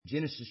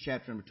Genesis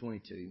chapter number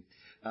 22.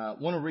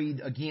 Want to read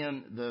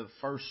again the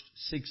first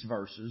 6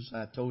 verses.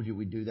 I told you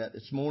we'd do that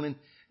this morning.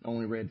 I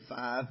only read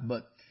 5,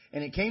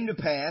 and it came to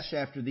pass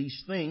after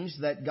these things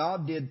that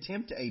God did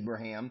tempt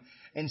Abraham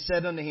and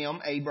said unto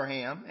him,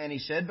 Abraham, and he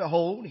said,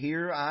 Behold,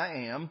 here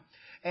I am.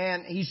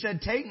 And he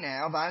said, Take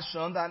now thy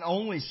son, thine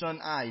only son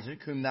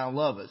Isaac, whom thou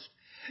lovest,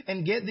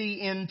 and get thee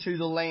into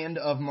the land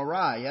of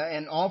Moriah,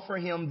 and offer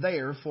him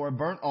there for a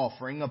burnt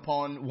offering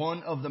upon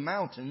one of the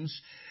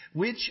mountains,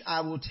 which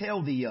I will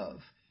tell thee of.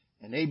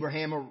 And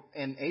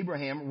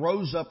Abraham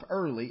rose up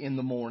early in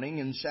the morning,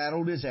 and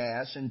saddled his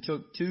ass, and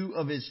took 2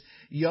 of his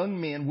young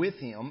men with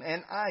him,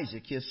 and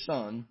Isaac his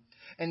son,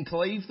 and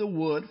clave the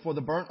wood for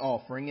the burnt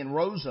offering, and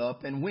rose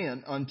up, and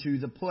went unto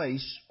the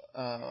place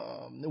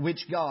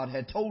which God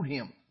had told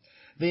him.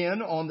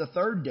 Then on the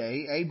 3rd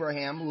day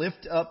Abraham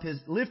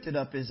lifted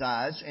up his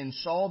eyes, and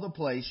saw the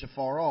place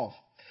afar off.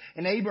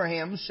 And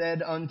Abraham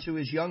said unto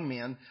his young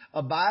men,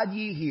 Abide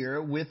ye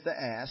here with the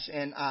ass,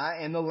 and I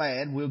and the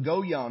lad will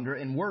go yonder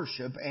and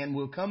worship, and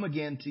will come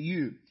again to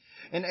you.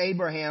 And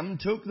Abraham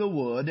took the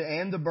wood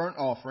and the burnt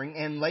offering,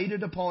 and laid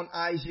it upon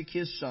Isaac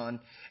his son,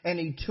 and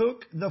he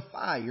took the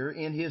fire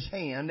in his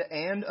hand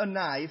and a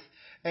knife,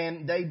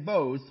 and they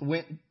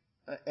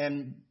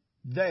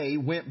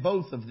went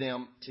both of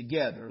them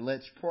together.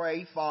 Let's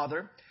pray.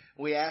 Father,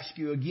 we ask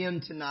you again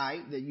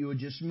tonight that you would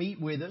just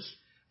meet with us.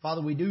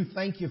 Father, we do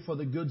thank you for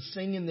the good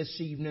singing this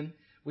evening.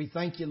 We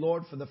thank you,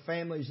 Lord, for the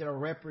families that are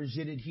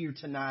represented here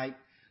tonight.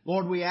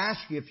 Lord, we ask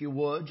you, if you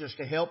would, just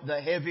to help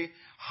the heavy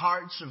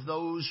hearts of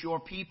those,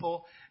 your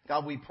people.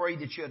 God, we pray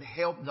that you'd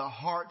help the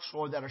hearts,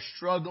 Lord, that are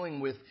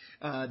struggling with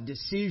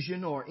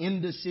decision or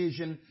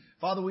indecision.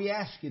 Father, we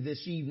ask you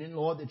this evening,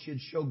 Lord, that you'd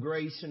show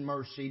grace and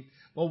mercy.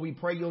 Lord, we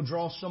pray you'll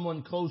draw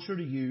someone closer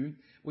to you.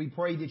 We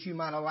pray that you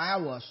might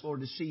allow us,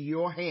 Lord, to see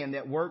your hand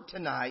at work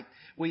tonight.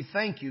 We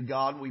thank you,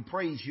 God. We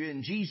praise you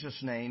in Jesus'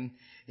 name.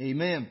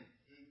 Amen.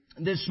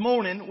 This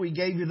morning, we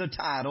gave you the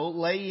title,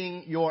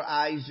 Laying Your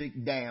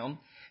Isaac Down.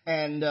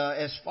 And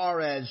as far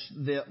as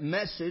the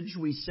message,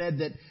 we said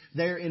that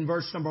there in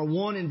verse number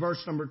 1 and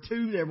verse number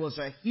 2, there was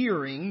a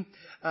hearing.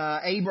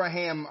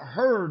 Abraham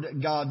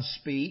heard God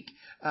speak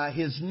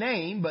his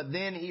name, but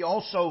then he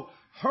also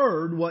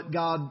heard what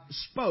God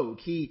spoke.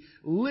 He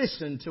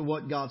listened to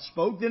what God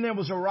spoke. Then there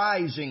was a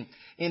rising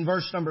in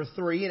verse number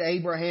 3, and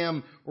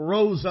Abraham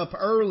rose up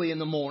early in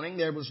the morning.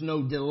 There was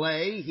no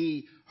delay.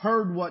 He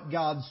heard what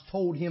God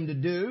told him to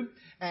do,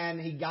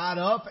 and he got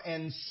up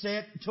and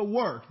set to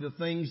work, the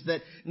things that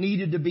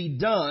needed to be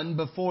done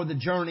before the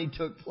journey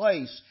took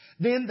place.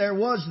 Then there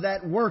was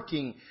that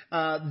working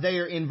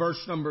there in verse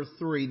number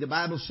 3. The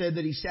Bible said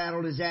that he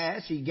saddled his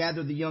ass, he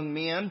gathered the young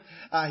men,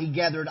 he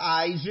gathered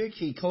Isaac,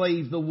 he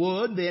clave the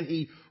wood, then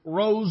he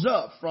rose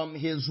up from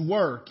his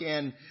work.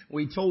 And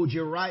we told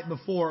you right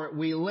before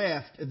we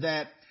left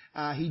that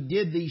he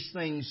did these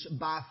things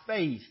by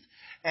faith.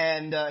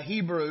 And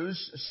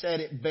Hebrews said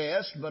it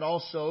best, but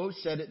also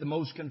said it the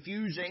most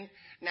confusing.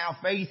 Now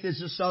faith is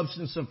the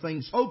substance of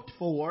things hoped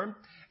for,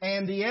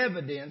 and the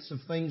evidence of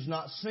things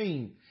not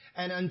seen.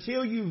 And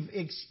until you've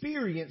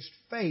experienced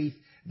faith,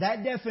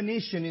 that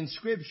definition in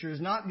Scripture is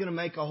not going to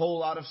make a whole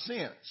lot of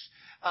sense.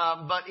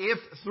 But if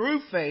through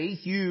faith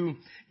you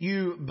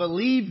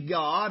believe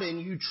God and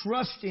you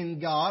trust in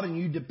God and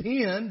you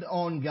depend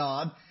on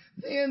God,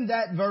 then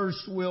that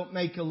verse will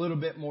make a little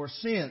bit more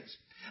sense.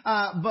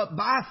 But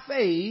by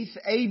faith,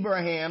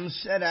 Abraham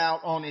set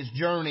out on his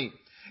journey.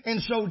 And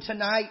so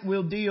tonight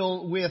we'll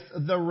deal with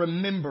the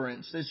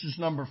remembrance. This is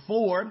number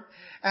 4.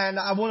 And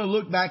I want to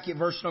look back at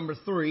verse number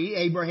 3.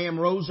 Abraham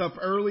rose up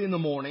early in the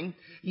morning.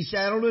 He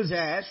saddled his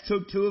ass,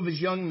 took 2 of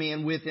his young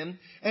men with him,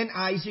 and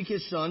Isaac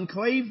his son,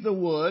 clave the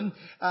wood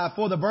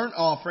for the burnt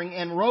offering,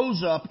 and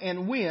rose up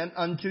and went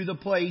unto the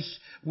place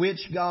which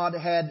God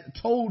had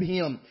told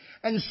him.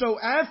 And so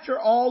after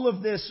all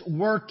of this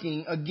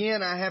working,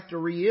 again I have to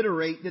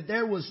reiterate that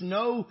there was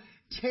no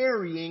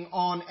tarrying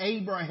on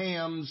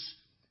Abraham's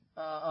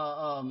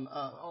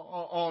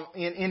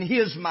in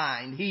his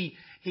mind.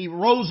 He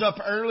rose up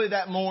early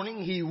that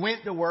morning. He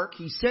went to work.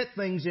 He set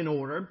things in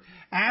order.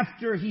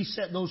 After he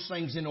set those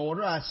things in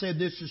order, I said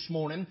this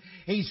morning,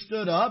 he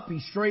stood up, he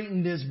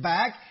straightened his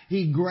back,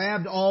 he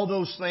grabbed all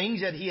those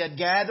things that he had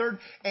gathered,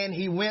 and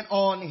he went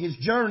on his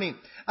journey.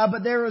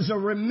 But there is a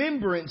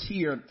remembrance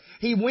here.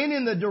 He went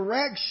in the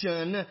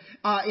direction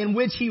in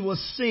which he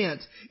was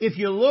sent. If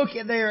you look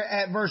at there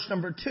at verse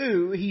number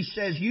 2, he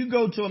says, You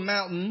go to a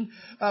mountain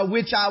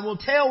which I will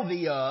tell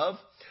thee of.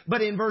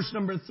 But in verse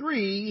number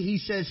 3, he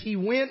says, he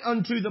went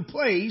unto the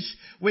place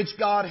which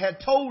God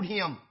had told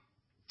him.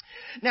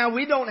 Now,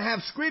 we don't have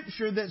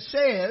scripture that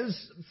says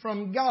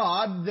from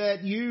God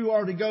that you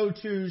are to go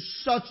to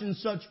such and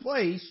such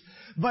place,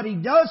 but he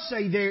does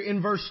say there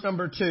in verse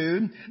number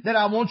 2 that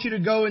I want you to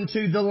go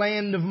into the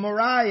land of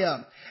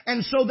Moriah.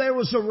 And so there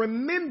was a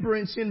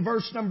remembrance in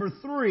verse number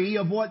 3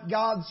 of what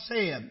God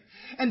said.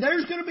 And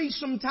there's going to be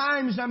some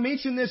times, I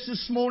mentioned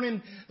this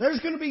morning, there's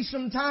going to be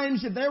some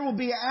times that there will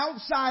be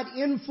outside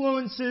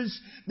influences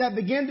that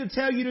begin to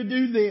tell you to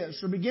do this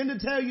or begin to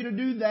tell you to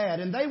do that.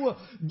 And they will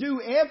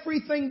do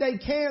everything they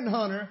can,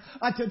 Hunter,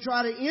 to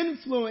try to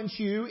influence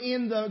you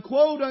in the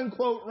quote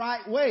unquote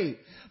right way.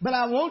 But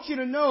I want you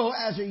to know,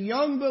 as a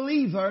young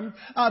believer,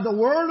 the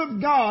Word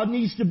of God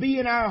needs to be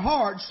in our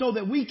hearts so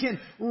that we can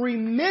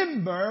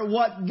remember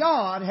what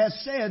God has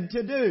said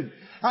to do.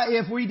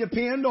 If we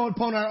depend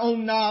upon our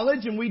own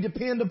knowledge and we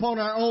depend upon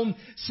our own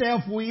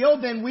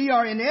self-will, then we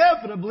are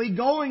inevitably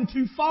going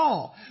to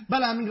fall.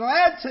 But I'm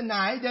glad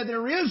tonight that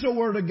there is a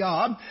Word of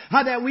God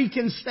that we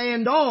can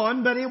stand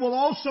on, but it will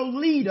also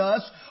lead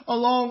us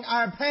along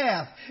our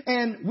path.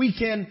 And we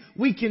can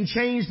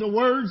change the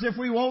words if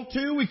we want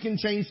to. We can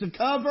change the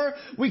cover.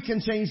 We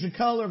can change the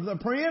color of the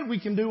print. We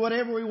can do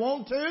whatever we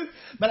want to.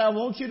 But I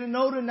want you to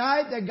know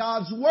tonight that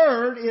God's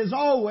Word is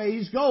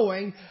always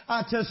going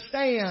to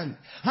stand.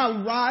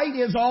 Right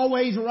is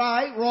always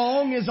right.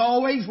 Wrong is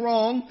always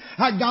wrong.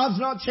 God's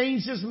not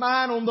changed His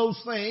mind on those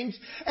things.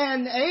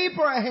 And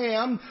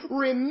Abraham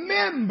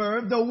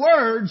remembered the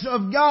words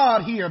of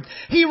God here.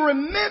 He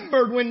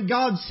remembered when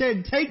God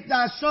said, take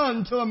thy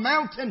son to a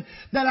mountain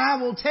that I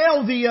will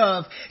tell thee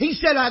of. He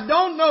said, I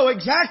don't know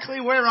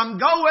exactly where I'm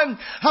going,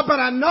 but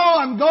I know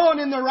I'm going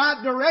in the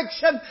right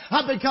direction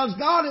because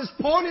God has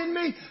pointed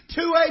me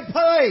to a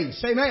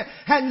place. Amen.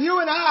 And you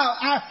and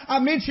I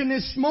mentioned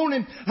this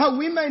morning,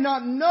 we may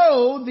not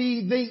know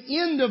the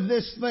end of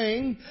this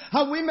thing.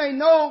 We may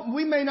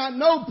not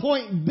know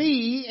point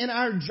B in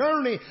our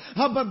journey.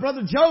 But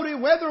Brother Jody,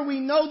 whether we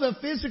know the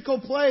physical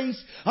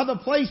place or the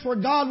place where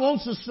God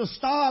wants us to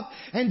stop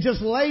and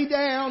just lay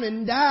down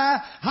and die,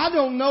 I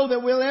don't know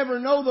that we'll ever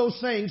know those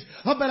things.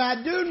 But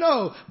I do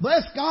know,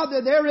 bless God,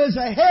 that there is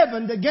a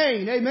heaven to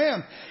gain.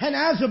 Amen. And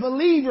as a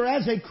believer,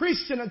 as a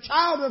Christian, a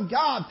child of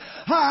God,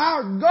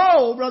 our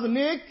goal, Brother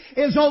Nick,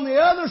 is on the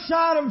other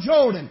side of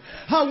Jordan.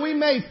 We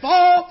may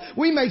fall,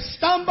 we may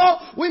stumble,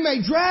 we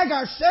may drag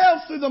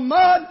ourselves through the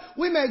mud,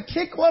 we may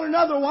kick one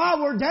another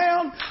while we're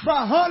down,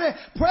 but honey,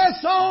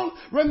 press on.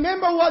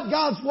 Remember what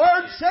God's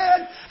Word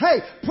said. Hey,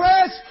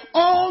 press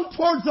on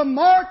towards the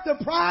mark,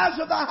 the prize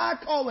of the high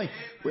calling.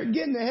 We're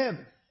getting to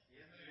heaven.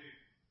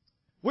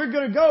 We're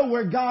going to go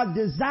where God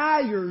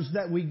desires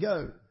that we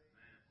go.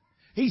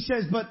 He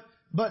says,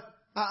 but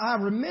I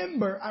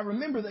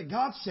remember that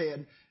God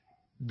said,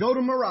 go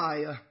to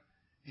Moriah.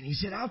 And He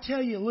said, I'll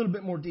tell you a little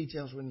bit more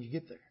details when you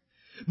get there.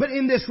 But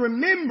in this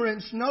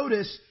remembrance,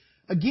 notice,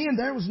 again,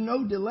 there was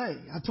no delay.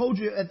 I told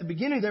you at the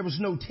beginning there was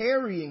no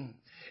tarrying.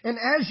 And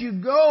as you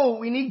go,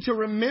 we need to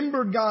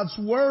remember God's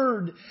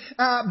Word.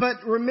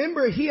 But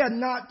remember, He had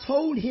not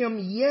told him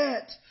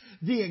yet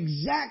the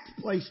exact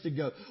place to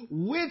go,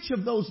 which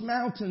of those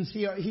mountains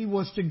he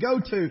was to go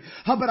to.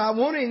 But I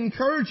want to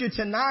encourage you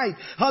tonight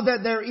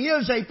that there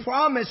is a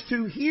promise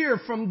to hear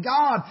from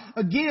God.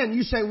 Again,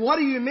 you say, what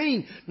do you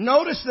mean?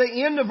 Notice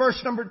the end of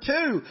verse number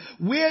 2,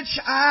 which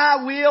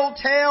I will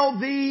tell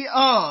thee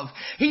of.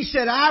 He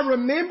said, I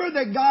remember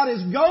that God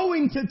is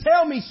going to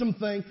tell me some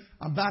things.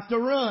 I'm about to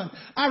run.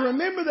 I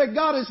remember that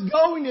God is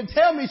going to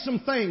tell me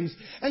some things.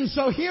 And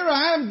so here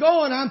I am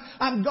going.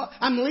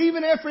 I'm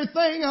leaving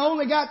everything. I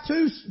only got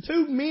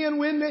two men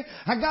with me.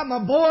 I got my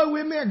boy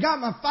with me. I got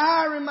my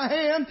fire in my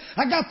hand.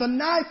 I got the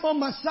knife on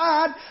my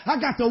side. I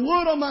got the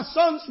wood on my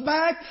son's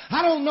back.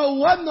 I don't know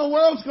what in the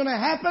world's going to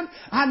happen.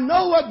 I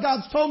know what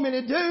God's told me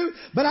to do,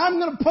 but I'm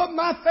going to put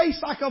my face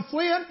like a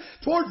flint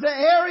towards the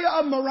area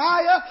of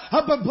Moriah.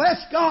 But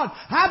bless God,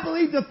 I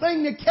believe the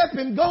thing that kept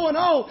him going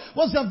on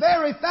was the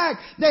very fact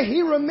that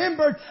he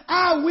remembered,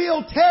 I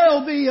will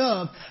tell thee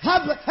of.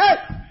 Hey,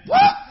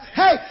 what?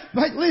 Hey,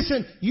 but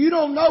listen, you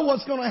don't know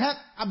what's going to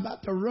happen. I'm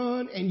about to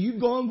run and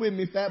you going with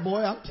me, fat boy.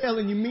 I'm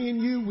telling you, me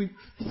and you, we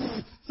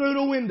through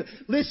the window.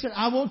 Listen,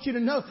 I want you to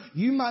know,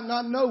 you might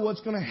not know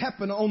what's going to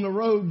happen on the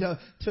road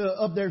to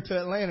up there to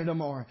Atlanta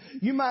tomorrow.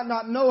 You might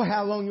not know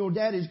how long your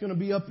daddy's going to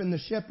be up in the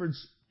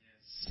Shepherd's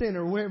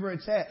Center, wherever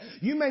it's at.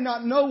 You may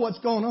not know what's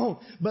going on,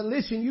 but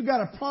listen, you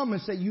got a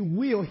promise that you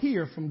will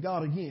hear from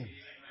God again.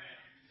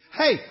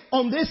 Hey,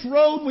 on this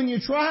road, when you're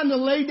trying to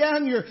lay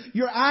down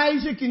your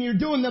Isaac and you're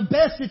doing the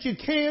best that you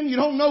can, you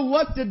don't know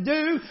what to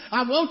do,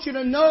 I want you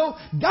to know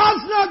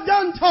God's not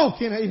done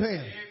talking,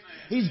 amen.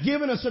 He's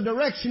given us a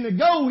direction to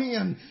go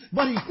in,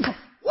 but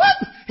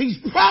He's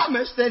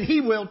promised that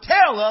He will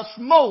tell us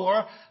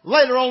more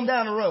later on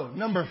down the road.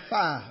 Number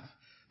 5,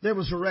 there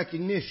was a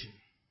recognition.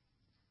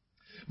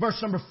 Verse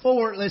number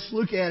 4, let's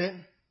look at it.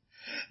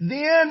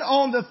 Then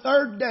on the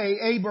third day,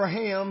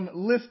 Abraham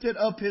lifted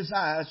up his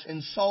eyes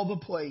and saw the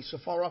place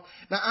afar off.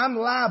 Now I'm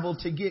liable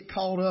to get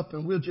caught up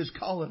and we'll just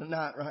call it a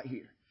night right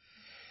here.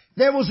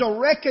 There was a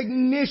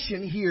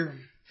recognition here.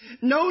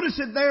 Notice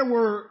that there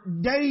were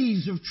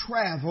days of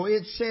travel.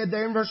 It said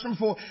there in verse number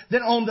 4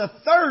 that on the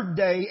third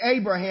day,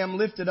 Abraham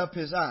lifted up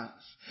his eyes.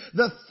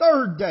 The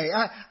third day.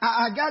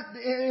 I got,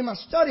 in my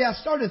study, I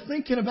started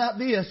thinking about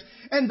this.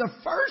 And the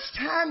first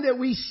time that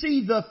we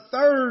see the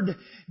third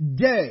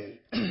day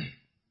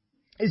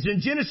is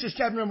in Genesis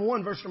chapter number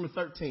 1, verse number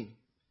 13.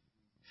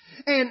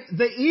 And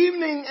the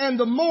evening and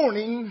the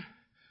morning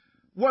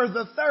were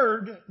the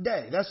third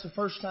day. That's the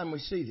first time we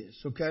see this,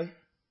 okay?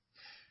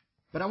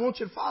 But I want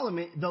you to follow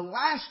me. The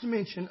last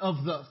mention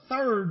of the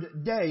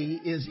third day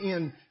is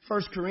in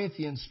 1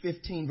 Corinthians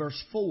 15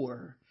 verse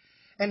 4.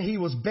 And he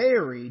was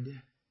buried,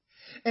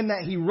 and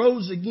that he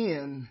rose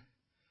again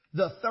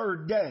the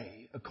third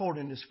day,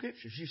 according to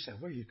Scriptures. You say,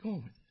 where are you going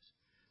with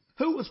this?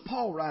 Who was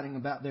Paul writing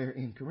about there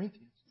in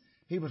Corinthians?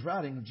 He was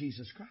writing of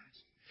Jesus Christ.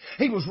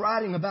 He was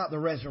writing about the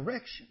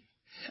resurrection.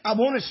 I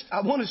want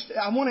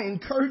to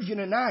encourage you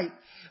tonight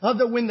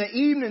that when the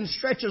evening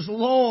stretches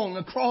long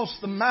across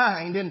the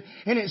mind and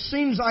it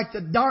seems like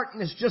the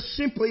darkness just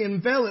simply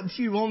envelops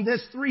you on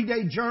this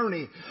 3-day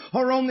journey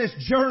or on this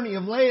journey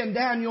of laying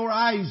down your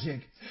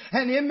Isaac.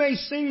 And it may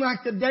seem like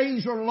the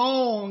days are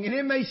long, and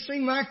it may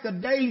seem like the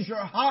days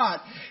are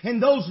hot,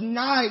 and those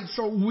nights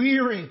are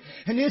weary,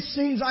 and it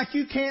seems like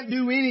you can't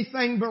do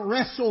anything but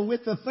wrestle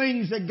with the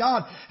things that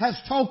God has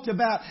talked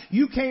about.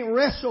 You can't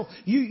wrestle.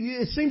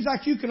 It seems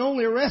like you can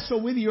only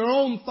wrestle with your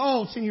own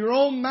thoughts and your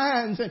own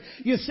minds, and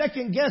you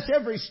second guess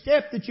every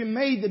step that you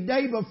made the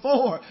day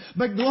before.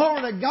 But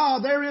glory to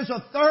God, there is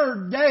a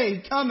third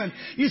day coming.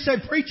 You say,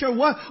 preacher,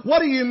 what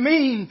do you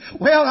mean?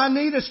 Well, I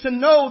need us to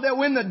know that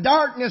when the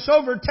darkness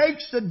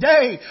overtakes the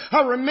day,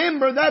 I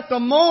remember that the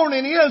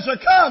morning is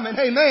a-coming.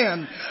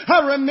 Amen.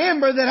 I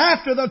remember that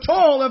after the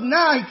toil of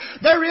night,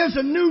 there is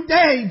a new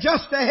day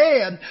just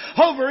ahead.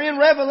 Over in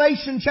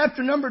Revelation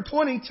chapter number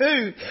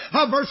 22,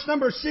 verse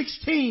number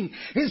 16,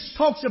 it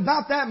talks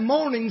about that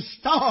morning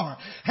star.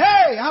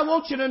 Hey, I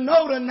want you to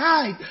know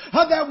tonight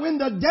that when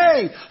the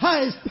day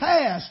is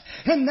past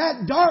and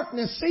that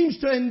darkness seems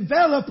to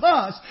envelop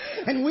us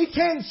and we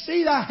can't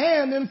see the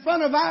hand in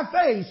front of our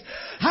face,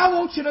 I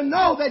want you to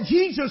know that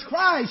Jesus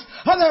Christ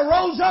that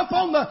rose up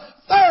on the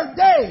third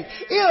day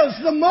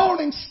is the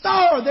morning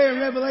star there in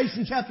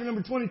Revelation chapter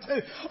number 22.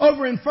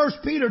 Over in 1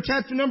 Peter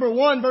chapter number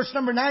 1 verse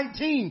number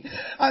 19.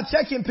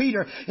 2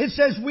 Peter, it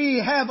says,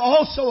 we have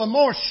also a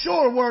more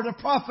sure word of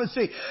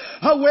prophecy,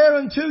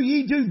 whereunto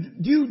ye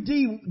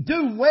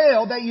do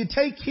well that you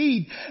take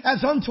heed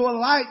as unto a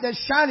light that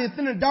shineth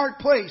in a dark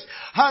place.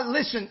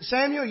 Listen,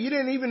 Samuel, you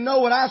didn't even know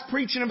what I was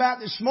preaching about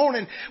this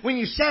morning when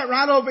you sat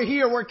right over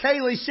here where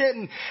Kaylee's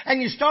sitting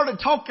and you started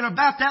talking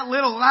about that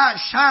little light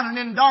shining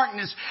in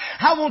darkness.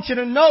 I want you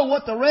to know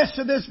what the rest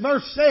of this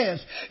verse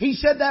says. He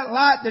said that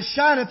light that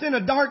shineth in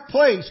a dark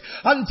place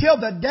until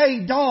the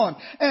day dawn.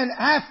 And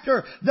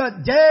after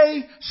the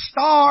day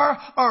star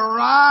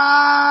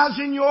arise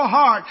in your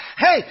heart.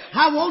 Hey,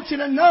 I want you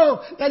to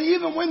know that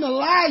even when the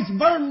lights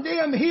burn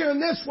dim here in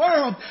this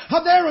world,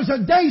 there is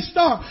a day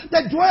star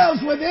that dwells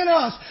within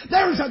us.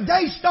 There is a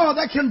day star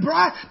that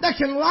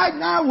can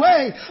lighten our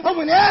way. But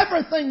when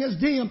everything is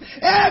dim,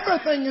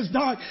 everything is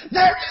dark,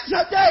 there is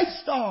a day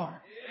star.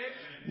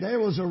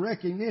 There was a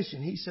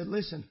recognition. He said,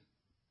 listen,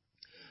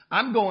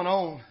 I'm going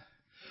on.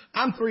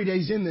 I'm 3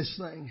 days in this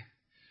thing.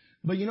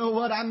 But you know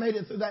what? I made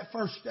it through that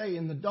first day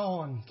and the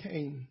dawn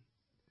came.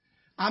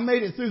 I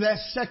made it through that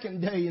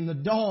second day and the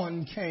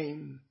dawn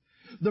came.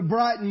 The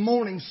bright and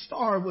morning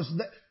star was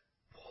there.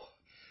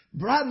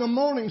 Bright and the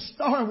morning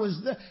star was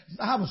there.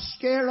 I was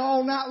scared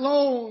all night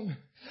long.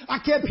 I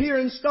kept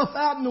hearing stuff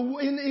out in the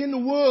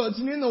woods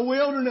and in the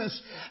wilderness.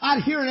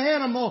 I'd hear an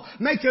animal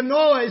make a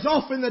noise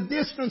off in the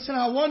distance, and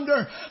I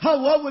wonder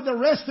what would the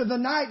rest of the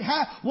night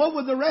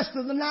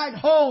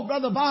hold,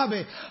 Brother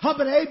Bobby?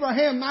 But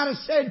Abraham might have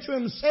said to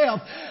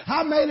himself,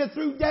 I made it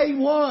through day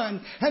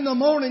 1 and the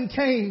morning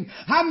came.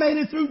 I made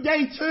it through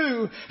day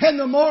 2 and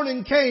the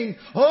morning came.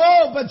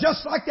 Oh, but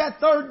just like that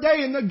third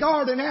day in the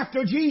garden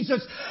after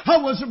Jesus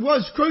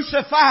was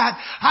crucified,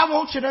 I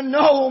want you to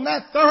know on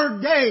that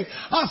third day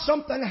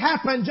something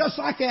happened just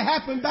like it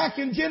happened back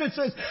in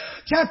Genesis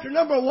chapter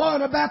number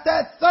 1 about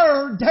that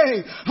third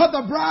day of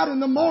the bright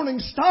and the morning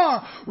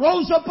star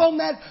rose up on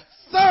that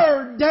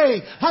third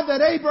day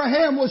that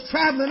Abraham was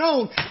traveling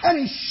on, and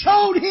he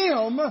showed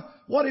him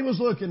what he was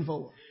looking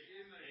for.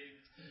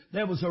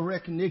 There was a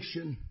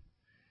recognition.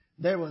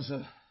 There was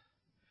a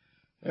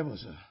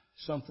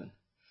something.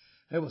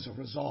 There was a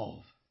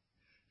resolve.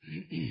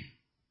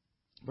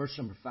 Verse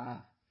number 5.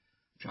 I'm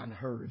trying to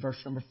hurry. Verse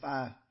number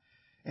 5.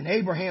 And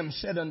Abraham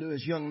said unto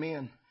his young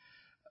men,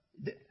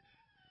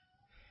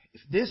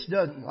 if this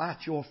doesn't light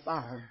your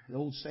fire, the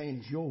old saying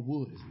is your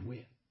wood is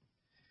wet.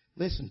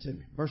 Listen to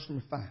me. Verse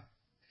number 5.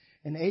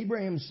 And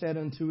Abraham said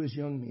unto his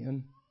young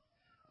men,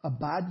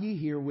 abide ye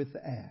here with the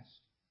ass.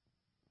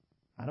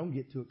 I don't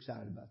get too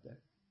excited about that.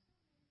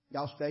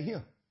 Y'all stay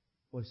here.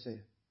 What he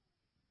said.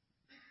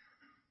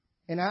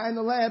 And I and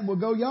the lad will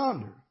go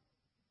yonder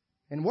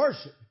and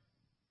worship.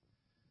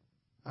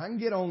 I can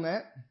get on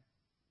that.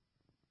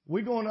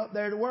 We're going up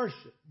there to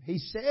worship. He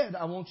said,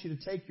 I want you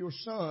to take your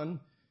son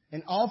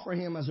and offer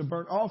him as a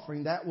burnt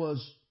offering. That was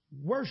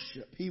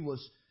worship. He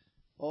was,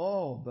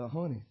 the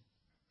honey.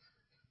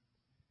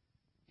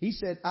 He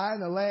said, I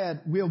and the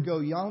lad will go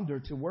yonder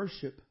to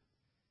worship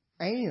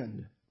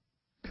and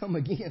come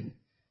again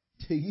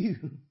to you.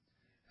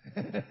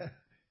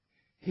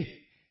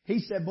 He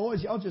said,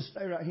 boys, y'all just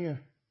stay right here.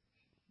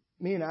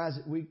 Me and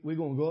Isaac, we're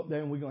going to go up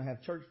there and we're going to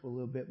have church for a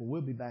little bit, but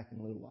we'll be back in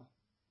a little while.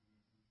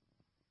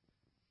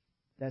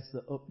 That's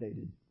the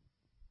updated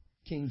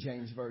King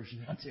James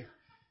Version right there.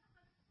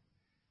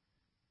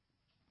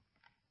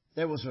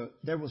 There was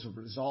a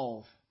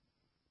resolve.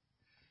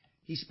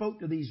 He spoke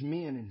to these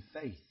men in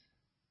faith.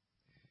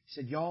 He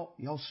said,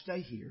 y'all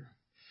stay here.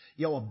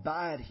 Y'all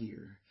abide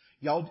here.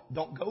 Y'all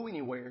don't go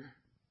anywhere.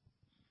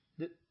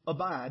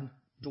 Abide,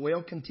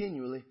 dwell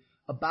continually.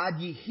 Abide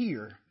ye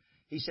here.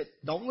 He said,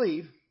 don't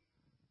leave.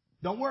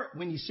 Don't worry.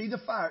 When you see the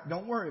fire,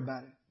 don't worry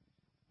about it.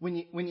 When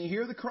you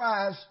hear the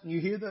cries, you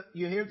hear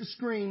the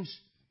screams,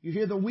 you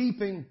hear the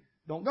weeping,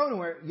 don't go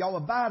nowhere. Y'all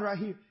abide right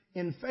here.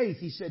 In faith,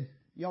 he said,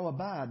 y'all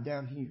abide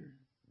down here.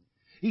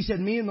 He said,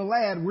 me and the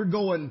lad, we're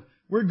going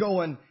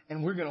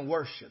and we're going to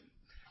worship.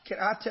 Can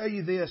I tell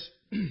you this?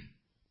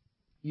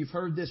 You've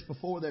heard this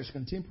before. There's a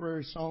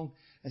contemporary song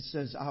that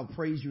says, I'll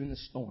praise you in the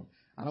storm.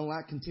 I don't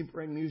like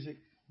contemporary music,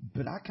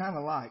 but I kind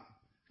of like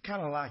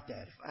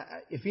that.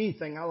 If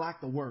anything, I like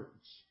the words.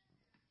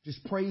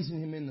 Just praising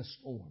Him in the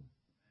storm.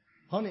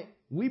 Honey,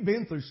 we've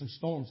been through some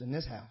storms in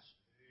this house.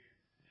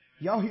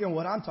 Y'all hear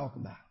what I'm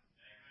talking about?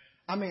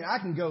 I mean, I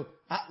can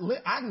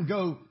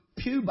go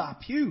pew by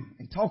pew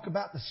and talk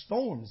about the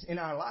storms in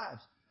our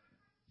lives.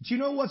 But you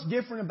know what's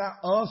different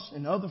about us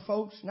and other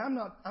folks? And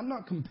I'm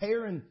not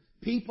comparing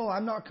people.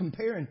 I'm not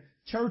comparing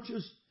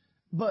churches.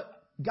 But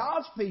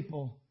God's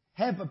people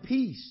have a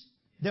peace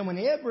that when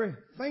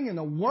everything in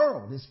the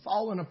world is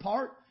falling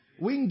apart,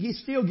 we can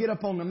still get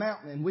up on the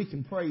mountain and we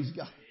can praise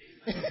God.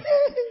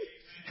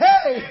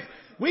 Hey,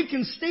 we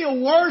can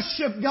still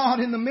worship God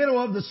in the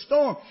middle of the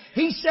storm.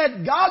 He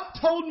said, God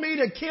told me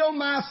to kill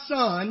my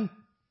son,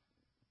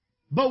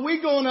 but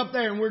we're going up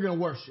there and we're going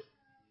to worship.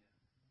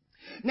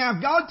 Now,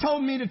 if God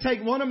told me to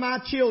take one of my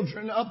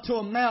children up to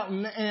a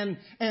mountain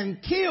and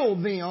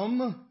kill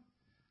them,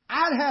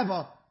 I'd have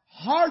a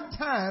hard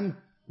time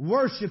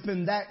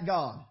worshiping that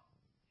God.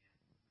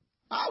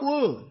 I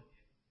would.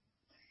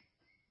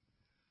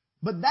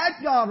 But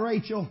that God,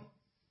 Rachel,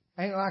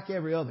 ain't like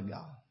every other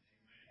God.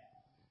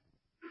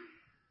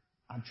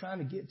 I'm trying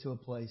to get to a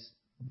place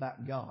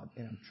about God,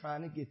 and I'm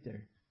trying to get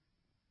there.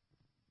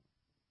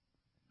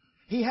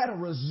 He had a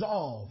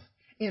resolve.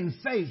 In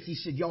faith, he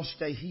said, y'all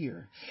stay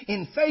here.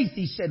 In faith,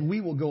 he said, we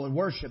will go and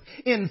worship.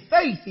 In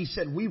faith, he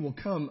said, we will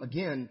come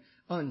again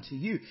unto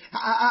you.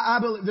 I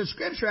believe the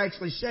scripture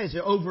actually says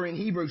it over in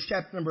Hebrews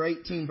chapter number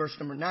 18, verse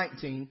number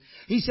 19.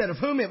 He said, of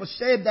whom it was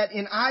said that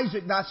in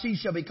Isaac thy seed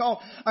shall be called,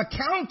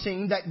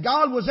 accounting that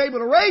God was able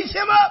to raise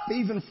him up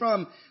even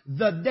from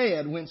the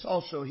dead, whence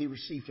also he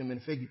received him in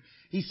a figure.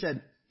 He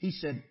said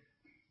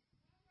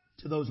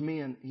to those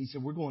men, he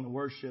said, we're going to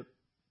worship.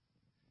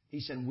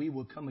 He said, we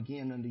will come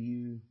again unto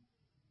you.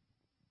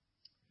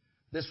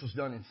 This was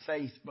done in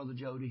faith, Brother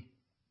Jody.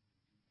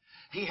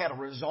 He had a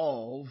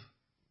resolve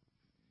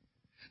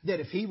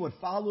that if he would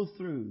follow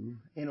through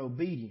in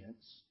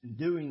obedience and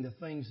doing the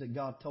things that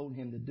God told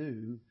him to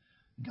do,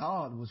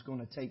 God was going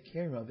to take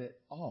care of it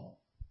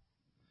all.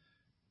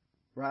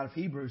 Right of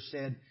Hebrews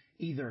said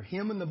either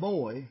him and the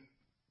boy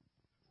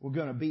were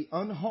going to be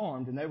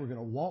unharmed and they were going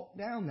to walk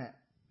down that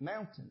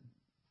mountain,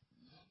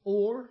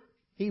 or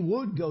he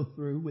would go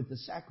through with the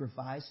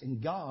sacrifice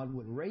and God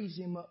would raise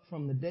him up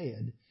from the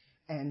dead,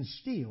 and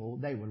still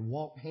they would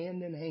walk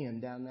hand in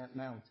hand down that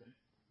mountain.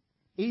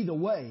 Either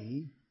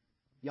way,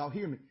 y'all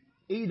hear me?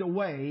 Either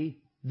way,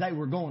 they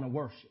were going to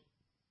worship.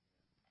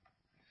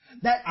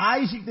 That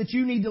Isaac that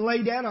you need to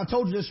lay down, I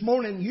told you this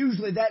morning,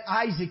 usually that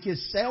Isaac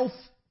is self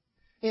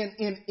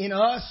in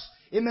us.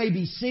 It may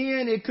be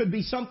sin. It could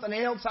be something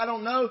else. I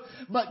don't know.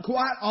 But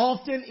quite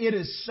often it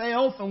is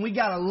self and we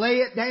got to lay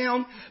it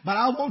down. But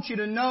I want you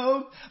to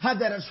know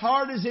that as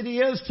hard as it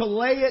is to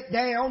lay it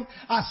down,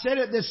 I said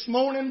it this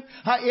morning,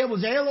 it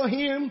was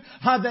Elohim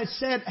that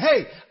said,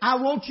 hey, I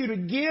want you to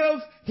give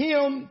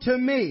him to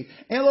me.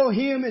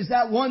 Elohim is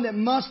that one that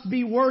must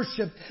be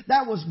worshipped.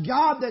 That was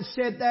God that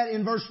said that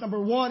in verse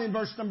number 1 and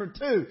verse number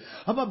 2.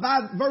 But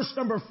by verse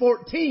number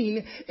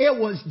 14, it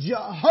was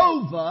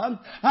Jehovah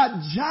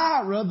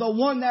Jireh,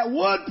 the one that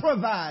would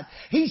provide.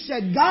 He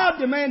said God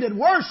demanded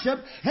worship,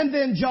 and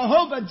then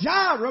Jehovah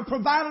Jireh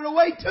provided a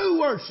way to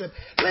worship.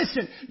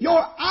 Listen, your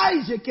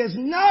Isaac is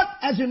not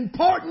as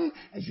important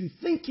as you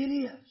think it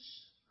is.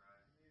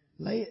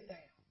 Lay it down.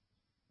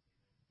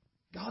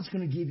 God's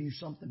going to give you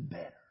something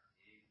better.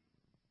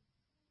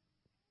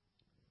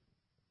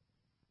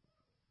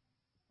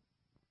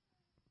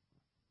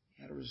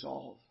 You had to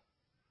resolve.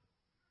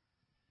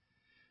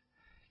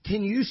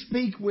 Can you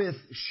speak with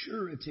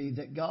surety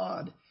that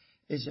God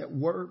is at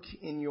work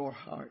in your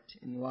heart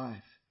and life?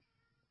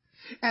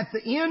 At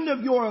the end of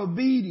your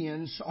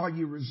obedience, are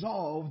you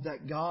resolved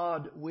that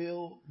God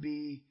will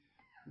be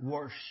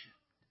worshipped?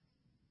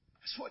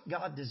 That's what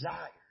God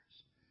desires,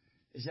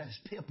 is that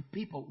His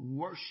people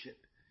worship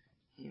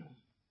Him.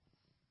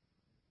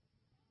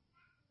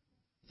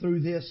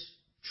 Through this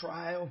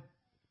trial,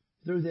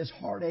 through this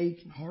heartache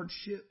and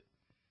hardship,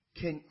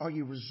 are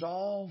you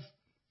resolved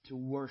to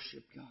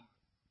worship God?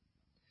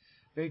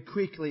 Very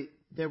quickly,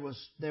 there was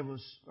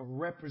a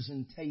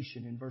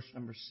representation in verse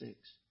number 6.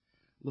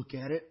 Look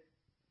at it.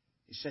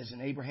 It says,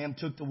 and Abraham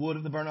took the wood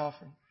of the burnt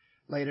offering,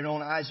 laid it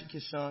on Isaac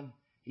his son.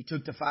 He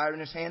took the fire in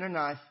his hand and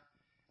knife,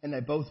 and they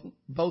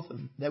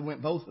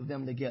went both of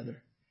them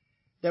together.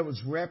 There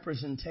was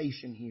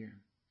representation here.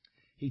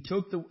 He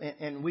took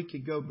and we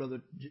could go,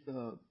 Brother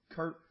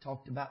Kurt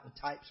talked about the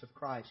types of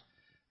Christ.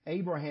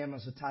 Abraham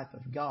is a type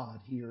of God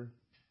here.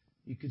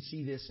 You could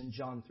see this in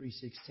John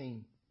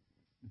 3:16.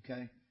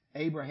 Okay?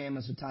 Abraham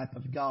is a type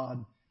of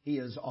God. He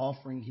is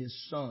offering his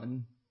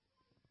son.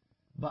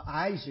 But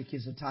Isaac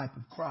is a type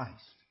of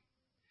Christ.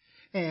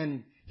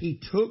 And he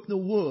took the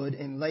wood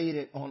and laid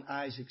it on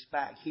Isaac's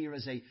back. Here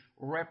is a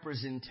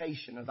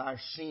representation of our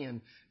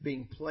sin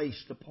being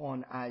placed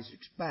upon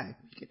Isaac's back.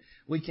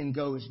 We can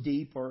go as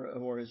deep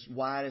or as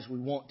wide as we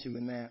want to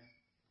in that.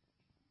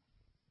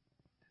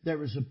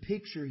 There is a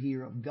picture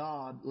here of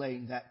God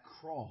laying that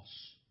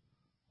cross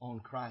on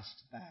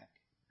Christ's back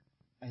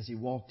as He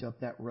walked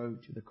up that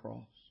road to the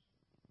cross.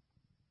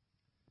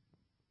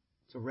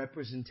 It's a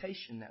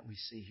representation that we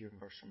see here in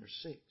verse number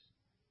 6.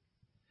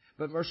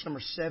 But verse number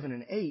 7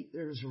 and 8,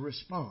 there is a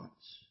response.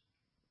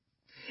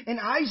 And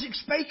Isaac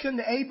spake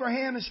unto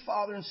Abraham his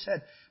father and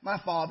said, My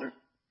father.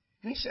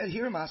 And he said,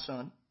 Here, my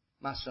son,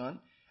 my son.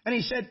 And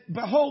he said,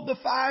 Behold the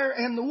fire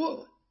and the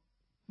wood.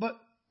 But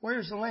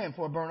where's the lamb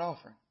for a burnt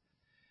offering?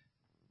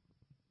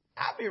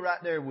 I'll be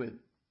right there with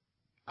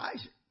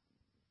Isaac.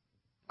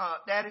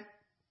 Daddy,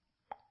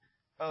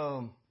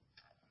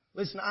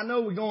 listen, I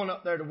know we're going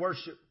up there to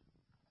worship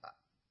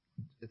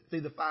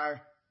through the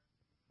fire.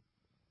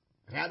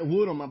 I got the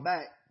wood on my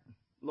back.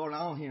 Lord, I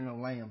don't hear no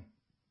lamb.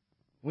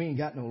 We ain't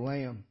got no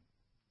lamb.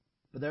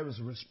 But there was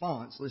a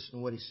response. Listen to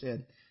what he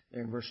said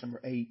there in verse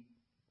number 8.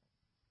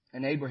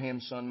 And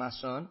Abraham's son, my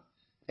son,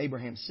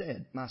 Abraham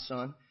said, My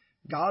son,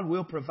 God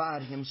will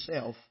provide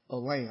Himself a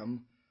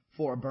lamb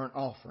for a burnt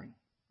offering.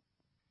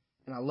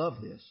 And I love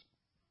this.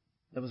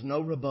 There was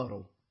no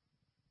rebuttal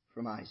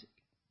from Isaac.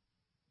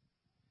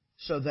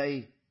 So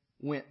they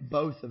went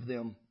both of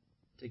them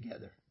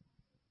together.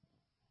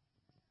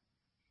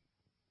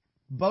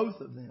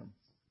 Both of them.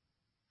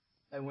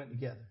 They went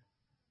together.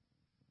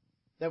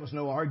 There was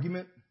no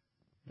argument.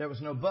 There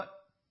was no but.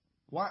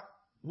 Why?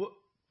 What?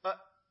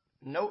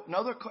 No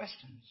other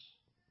questions.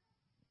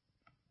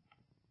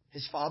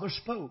 His father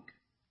spoke.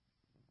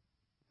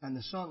 And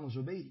the son was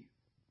obedient.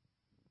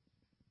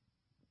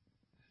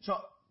 So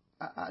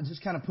I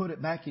just kind of put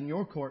it back in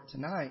your court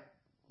tonight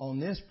on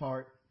this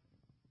part.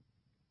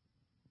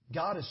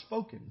 God has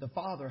spoken. The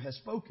Father has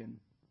spoken.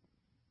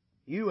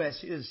 You as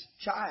His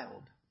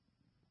child,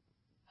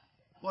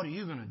 what are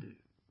you going to do?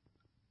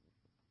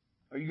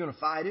 Are you going to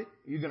fight it?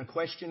 Are you going to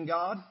question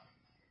God?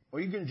 Or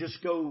are you going to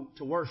just go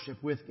to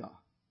worship with God?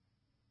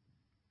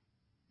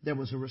 There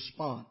was a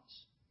response.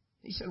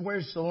 He said,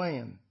 Where's the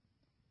lamb?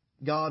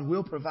 God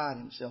will provide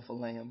Himself a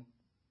lamb.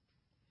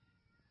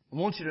 I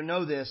want you to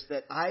know this,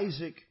 that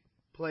Isaac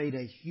played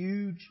a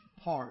huge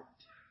part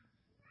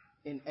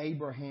in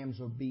Abraham's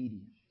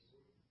obedience.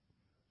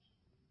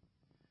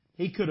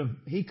 He could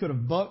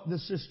have bucked the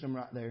system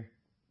right there.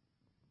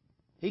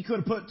 He could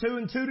have put 2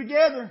 and 2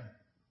 together.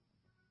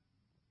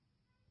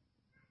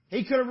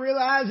 He could have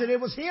realized that it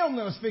was him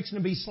that was fixing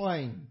to be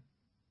slain.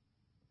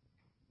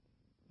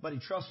 But he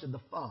trusted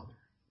the Father.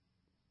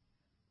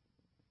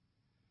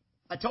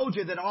 I told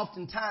you that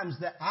oftentimes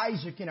that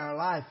Isaac in our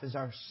life is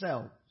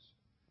ourselves.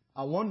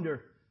 I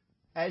wonder,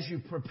 as you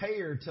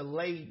prepare to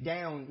lay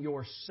down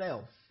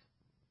yourself,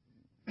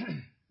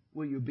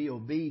 will you be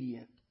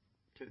obedient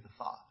to the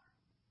Father?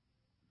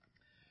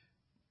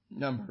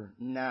 Number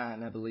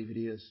 9, I believe it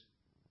is.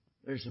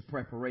 There's a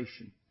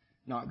preparation.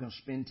 Not going to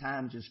spend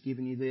time just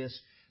giving you this.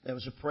 There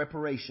was a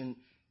preparation.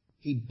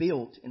 He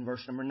built, in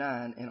verse number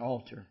 9, an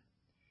altar.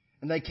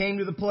 And they came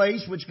to the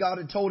place which God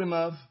had told him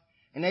of.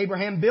 And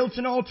Abraham built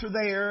an altar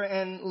there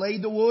and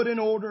laid the wood in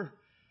order,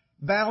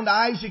 bound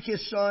Isaac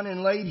his son,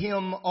 and laid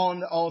him on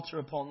the altar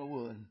upon the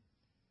wood.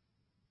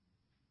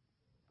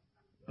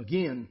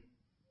 Again,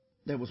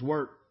 there was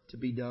work to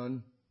be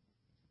done.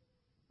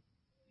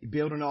 He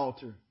built an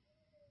altar.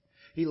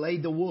 He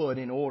laid the wood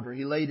in order.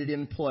 He laid it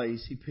in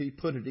place. He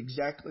put it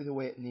exactly the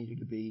way it needed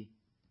to be.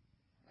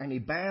 And he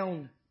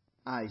bound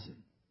Isaac.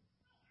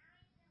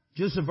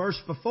 Just a verse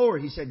before,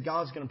 he said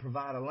God's going to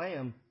provide a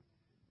lamb.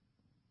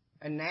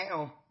 And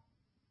now,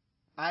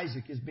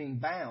 Isaac is being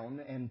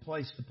bound and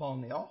placed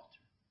upon the altar.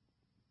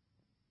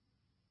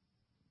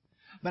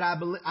 But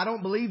I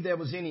don't believe there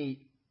was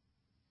any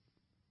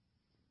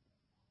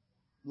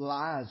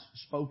lies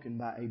spoken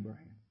by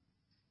Abraham.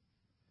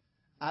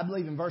 I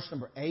believe in verse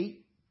number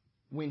 8,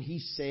 when he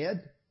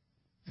said,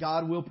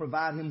 God will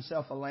provide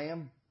Himself a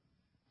lamb,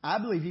 I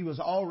believe he was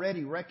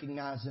already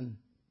recognizing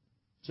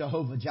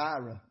Jehovah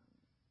Jireh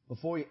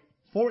before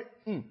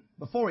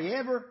he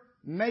ever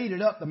made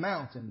it up the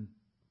mountain.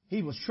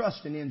 He was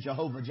trusting in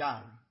Jehovah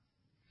Jireh.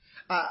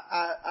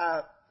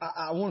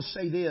 I want to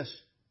say this.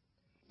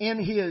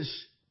 In His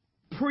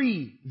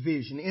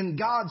prevision, in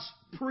God's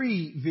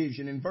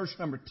prevision, in verse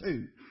number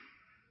 2,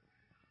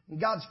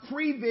 God's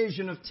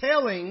prevision of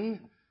telling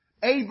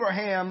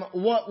Abraham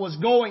what was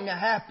going to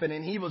happen,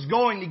 and he was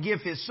going to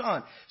give his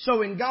son.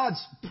 So in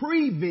God's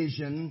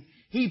prevision,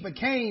 he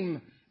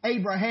became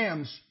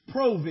Abraham's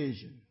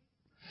provision.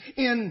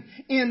 In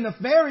the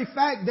very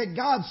fact that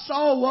God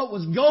saw what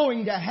was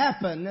going to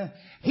happen,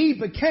 He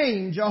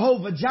became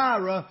Jehovah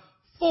Jireh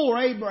for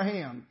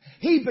Abraham.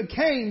 He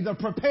became the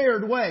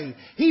prepared way.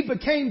 He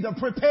became the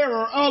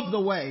preparer of the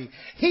way.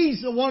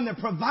 He's the one that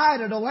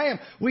provided a lamb.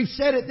 We've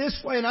said it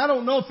this way, and I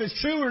don't know if it's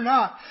true or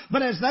not,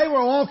 but as they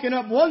were walking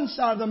up one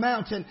side of the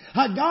mountain,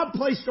 God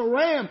placed a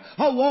ram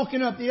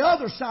walking up the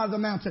other side of the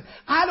mountain.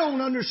 I don't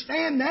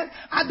understand that.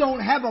 I don't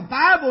have a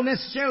Bible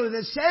necessarily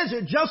that says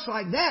it just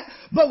like that,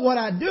 but what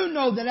I do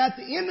know that at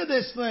the end of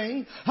this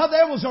thing,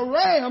 there was a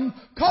ram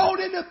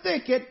caught in the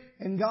thicket,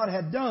 and God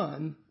had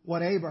done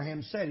what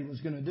Abraham said He was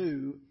going to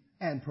do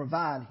and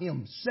provide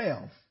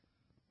Himself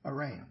a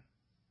ram.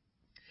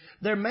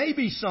 There may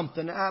be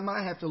something, I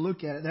might have to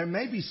look at it, there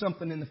may be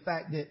something in the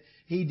fact that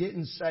He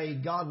didn't say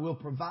God will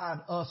provide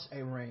us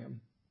a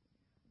ram.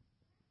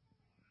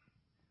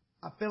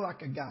 I feel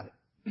like I got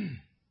it.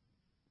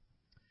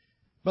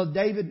 Brother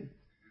David,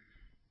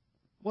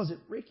 was it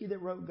Ricky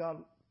that wrote God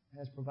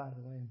has provided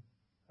a lamb?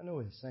 I know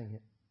he sang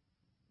it.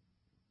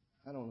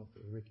 I don't know if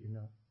it was Ricky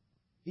or not.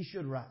 He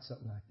should write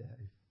something like that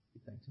if he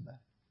thinks about it.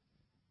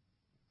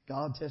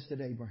 God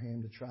tested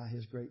Abraham to try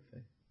his great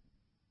faith.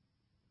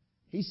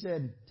 He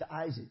said to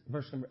Isaac,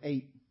 verse number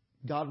 8,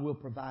 God will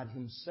provide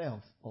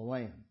Himself a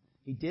lamb.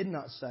 He did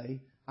not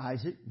say,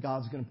 Isaac,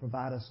 God's going to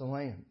provide us a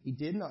lamb. He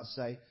did not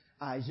say,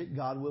 Isaac,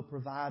 God will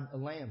provide a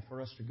lamb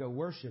for us to go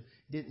worship.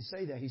 He didn't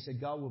say that. He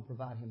said God will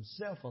provide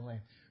Himself a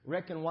lamb.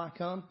 Reckon why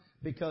come?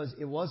 Because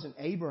it wasn't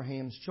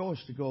Abraham's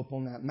choice to go up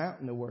on that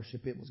mountain to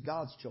worship. It was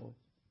God's choice.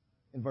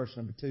 In verse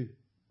number 2.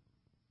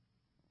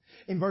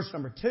 In verse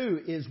number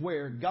 2 is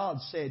where God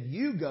said,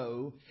 you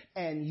go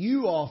and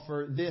you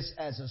offer this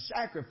as a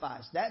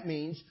sacrifice. That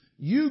means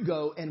you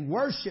go and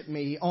worship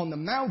me on the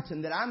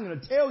mountain that I'm going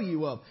to tell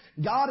you of.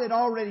 God had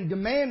already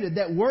demanded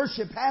that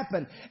worship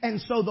happen.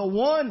 And so the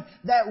one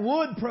that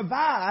would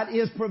provide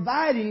is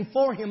providing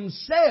for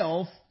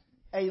Himself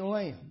a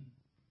lamb.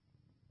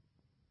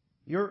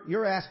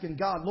 You're asking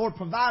God, Lord,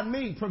 provide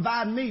me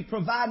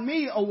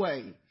a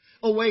way.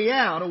 A way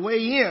out, a way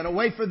in, a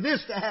way for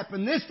this to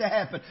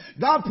happen.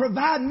 God,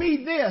 provide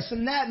me this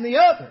and that and the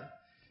other.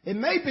 It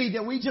may be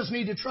that we just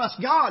need to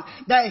trust God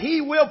that He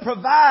will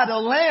provide a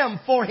lamb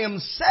for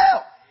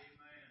Himself.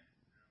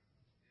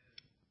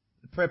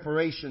 The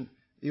preparation,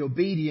 the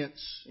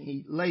obedience,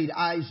 He laid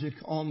Isaac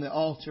on the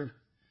altar.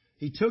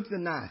 He took the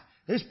knife.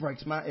 This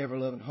breaks my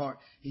ever-loving heart.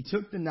 He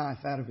took the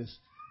knife out of his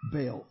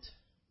belt.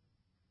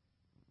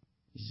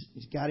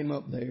 He's got him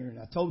up there. And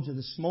I told you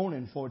this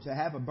morning, for to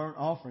have a burnt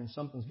offering,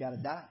 something's got to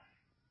die.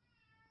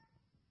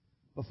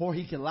 Before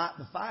he could light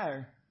the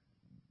fire,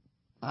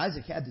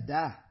 Isaac had to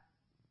die.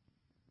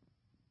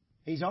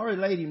 He's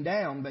already laid him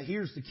down, but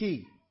here's the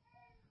key.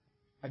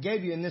 I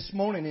gave you in this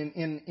morning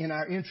in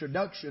our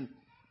introduction,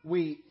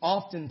 we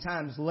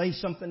oftentimes lay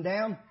something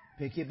down,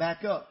 pick it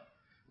back up.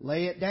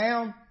 Lay it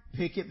down,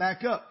 pick it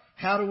back up.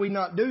 How do we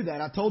not do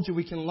that? I told you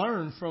we can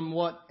learn from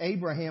what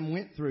Abraham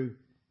went through.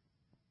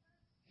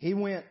 He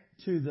went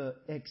to the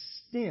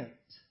extent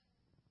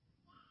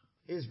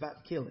he was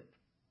about to kill it.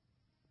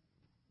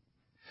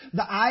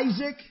 The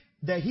Isaac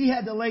that he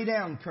had to lay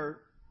down,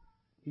 Kurt,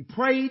 he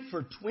prayed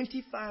for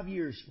 25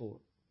 years for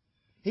it.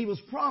 He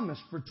was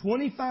promised for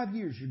 25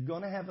 years, you're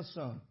going to have a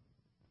son.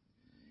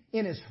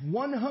 In his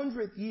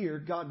 100th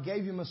year, God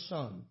gave him a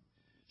son.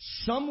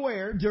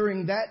 Somewhere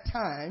during that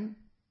time,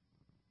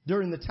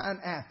 during the time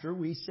after,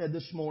 we said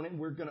this morning,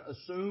 we're going to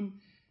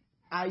assume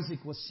Isaac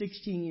was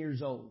 16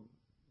 years old.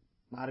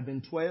 Might have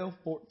been 12,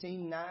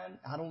 14, 9,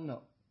 I don't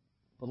know.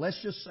 But let's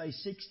just say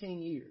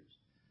 16 years.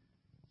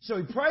 So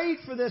he prayed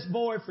for this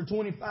boy for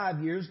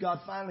 25 years. God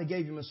finally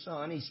gave him a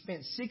son. He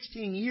spent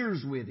 16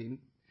 years with him.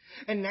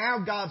 And now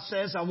God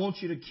says, I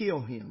want you to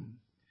kill him.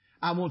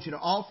 I want you to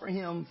offer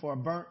him for a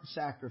burnt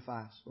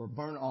sacrifice or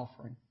burnt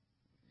offering.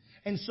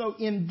 And so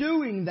in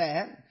doing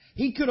that,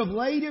 he could have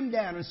laid him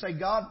down and said,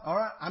 God, all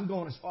right, I'm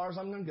going as far as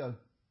I'm going to go.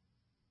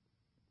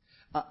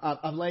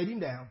 I've laid him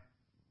down.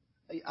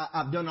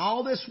 I've done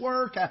all this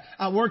work.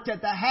 I worked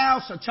at the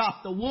house. I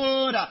chopped the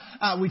wood.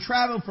 We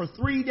traveled for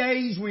 3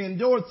 days. We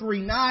endured 3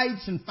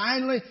 nights. And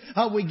finally,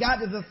 we got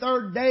to the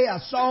 3rd day. I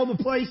saw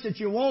the place that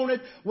you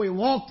wanted. We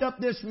walked up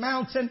this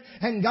mountain.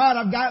 And God,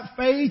 I've got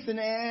faith and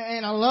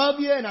I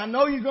love you. And I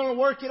know you're going to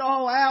work it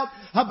all out.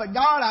 But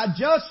God, I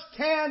just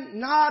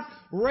cannot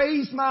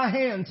raise my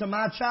hand to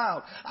my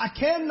child. I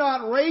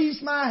cannot raise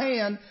my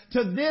hand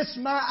to this,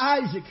 my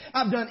Isaac.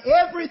 I've done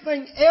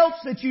everything else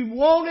that you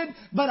wanted,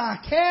 but I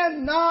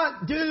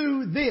cannot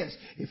do this.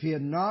 If he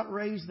had not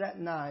raised that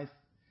knife,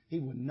 he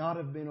would not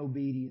have been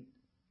obedient.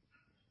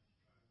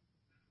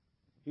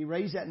 He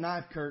raised that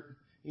knife, Kurt.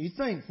 You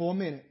think for a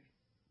minute.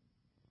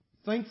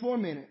 Think for a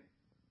minute.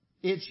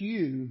 It's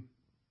you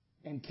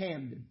and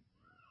Camden.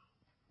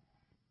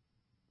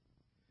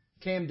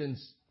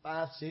 Camden's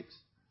 5, 6,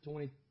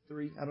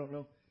 23, I don't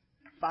know.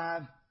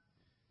 5,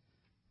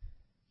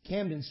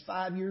 Camden's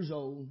 5 years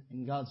old,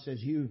 and God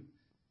says, you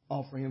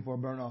offer him for a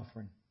burnt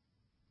offering.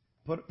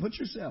 Put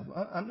yourself.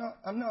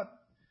 I'm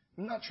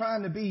not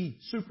trying to be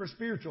super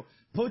spiritual.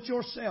 Put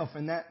yourself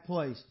in that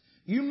place.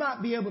 You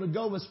might be able to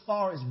go as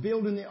far as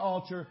building the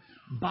altar,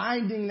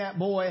 binding that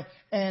boy,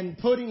 and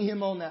putting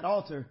him on that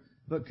altar.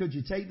 But could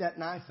you take that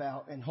knife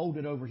out and hold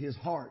it over his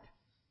heart,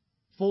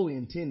 fully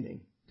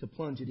intending to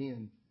plunge it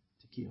in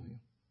to kill him?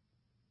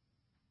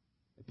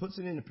 It puts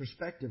it into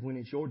perspective when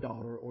it's your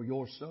daughter or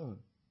your son.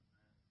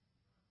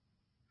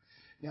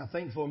 Now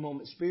think for a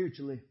moment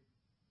spiritually.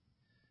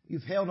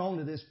 You've held on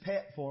to this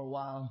pet for a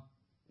while,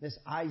 this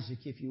Isaac,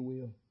 if you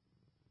will.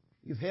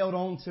 You've held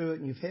on to it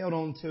and you've held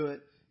on to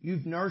it.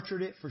 You've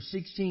nurtured it for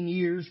 16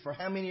 years, for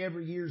how many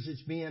ever years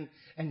it's been.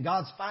 And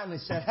God's finally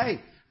said,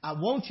 hey, I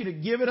want you to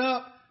give it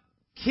up,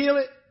 kill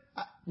it.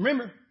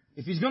 Remember,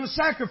 if He's going to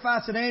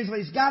sacrifice it, Angela,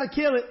 He's got to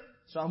kill it.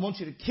 So I want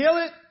you to kill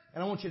it,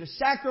 and I want you to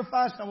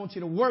sacrifice, and I want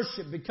you to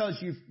worship, because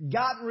you've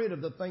gotten rid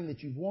of the thing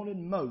that you've wanted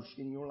most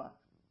in your life.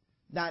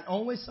 Thine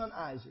only son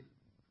Isaac,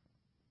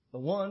 the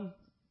one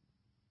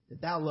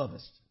that thou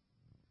lovest,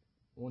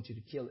 I want you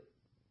to kill it.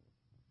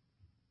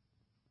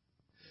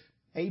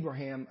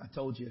 Abraham, I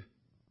told you,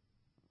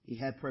 he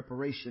had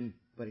preparation,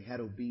 but he had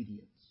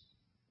obedience.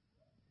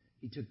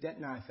 He took that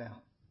knife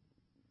out.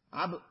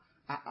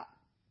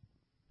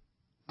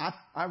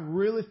 I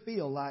really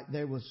feel like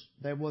there was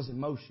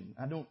emotion.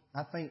 Matter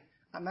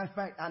of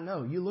fact, I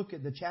know. You look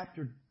at the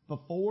chapter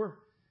before,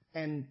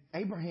 and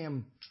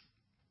Abraham,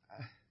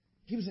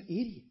 he was an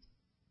idiot.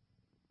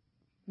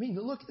 I mean,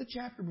 look at the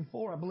chapter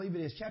before. I believe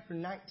it is chapter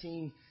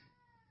 19,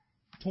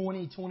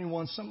 20,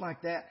 21, something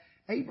like that.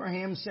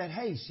 Abraham said,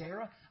 hey,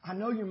 Sarah, I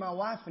know you're my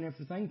wife and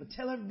everything, but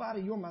tell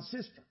everybody you're my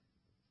sister.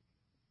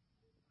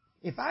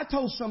 If I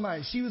told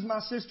somebody she was my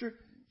sister,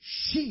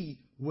 she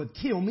would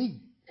kill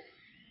me.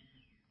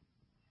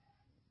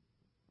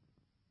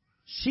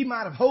 She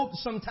might have hoped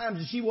sometimes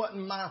that she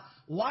wasn't my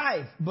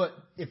wife, but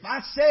if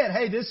I said,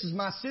 hey, this is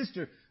my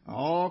sister,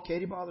 oh,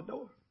 Katie, bar the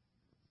door.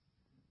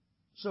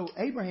 So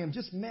Abraham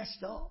just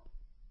messed up.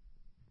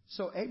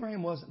 So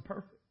Abraham wasn't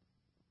perfect.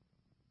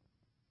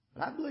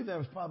 But I believe there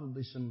was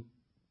probably some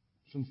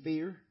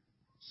fear,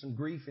 some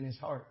grief in his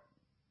heart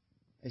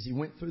as he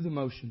went through the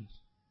motions.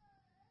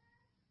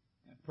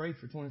 I prayed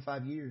for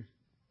 25 years.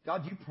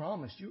 God, you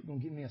promised you were going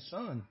to give me a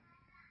son,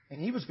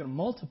 and he was going to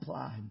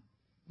multiply.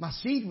 My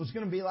seed was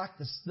going to be like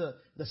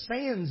the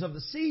sands of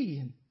the sea.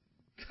 And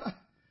God,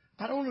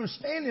 I don't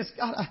understand this,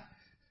 God.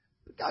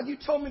 But God, you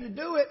told me to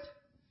do it.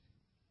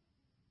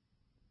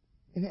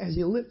 And as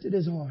he lifted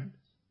his arms,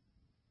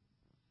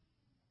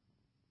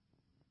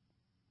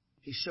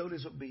 he showed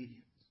his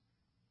obedience.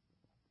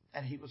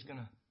 And he was going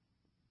to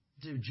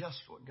do just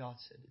what God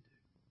said to do.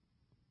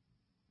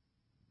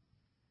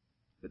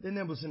 But then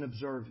there was an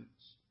observance.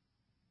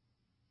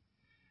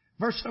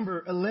 Verse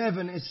number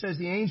 11, it says,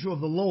 the angel of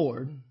the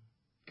Lord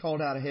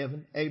called out of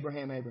heaven,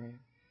 Abraham, Abraham.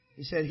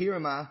 He said, here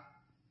am I.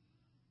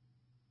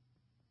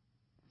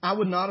 I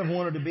would not have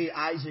wanted to be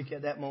Isaac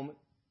at that moment.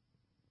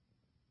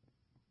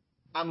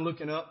 I'm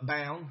looking up,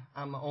 bound.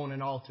 I'm on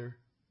an altar.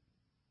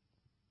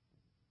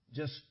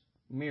 Just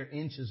mere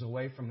inches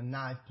away from a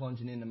knife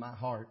plunging into my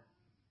heart.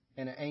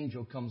 And an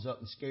angel comes up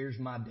and scares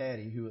my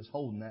daddy who is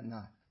holding that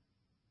knife.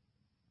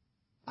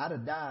 I'd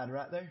have died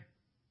right there.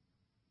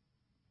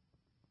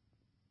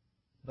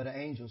 But an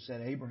angel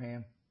said,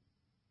 Abraham,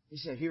 he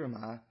said, here am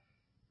I.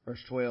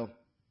 Verse 12.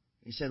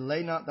 He said,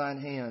 lay not thine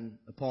hand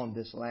upon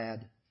this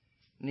lad,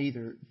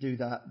 neither do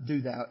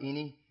thou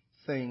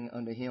anything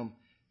unto him.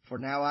 For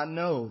now I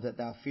know that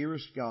thou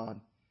fearest God,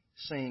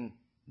 seeing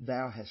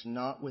thou hast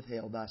not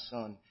withheld thy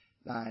son,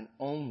 thine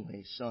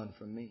only son,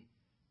 from me.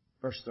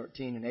 Verse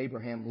 13, and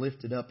Abraham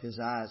lifted up his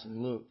eyes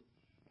and looked,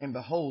 and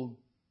behold,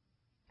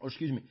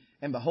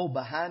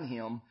 behind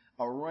him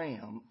a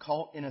ram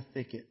caught in a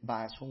thicket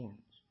by its horns.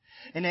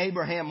 And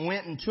Abraham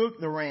went and took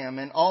the ram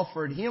and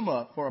offered him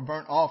up for a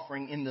burnt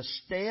offering in the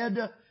stead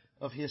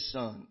of his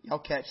son. Y'all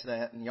catch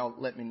that, and y'all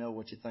let me know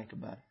what you think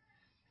about it.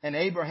 And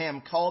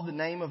Abraham called the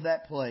name of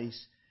that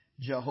place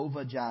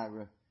Jehovah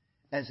Jireh,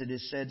 as it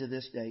is said to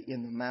this day,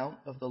 in the mount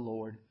of the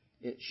Lord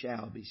it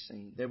shall be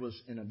seen. There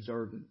was an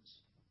observance.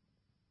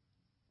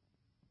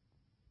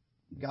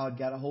 God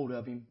got a hold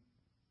of him.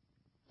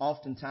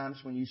 Oftentimes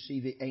when you see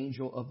the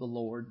angel of the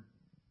Lord,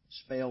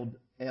 spelled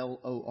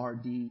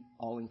Lord,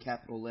 all in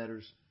capital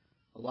letters,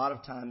 a lot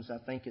of times I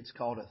think it's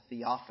called a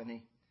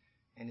theophany,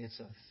 and it's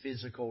a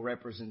physical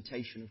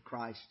representation of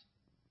Christ.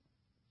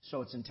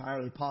 So it's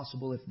entirely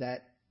possible, if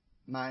that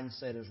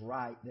mindset is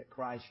right, that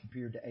Christ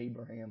appeared to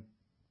Abraham.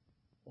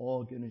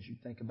 Oh goodness, you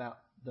think about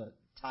the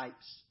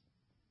types.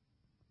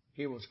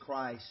 Here was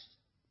Christ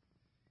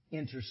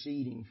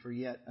interceding for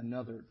yet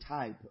another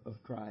type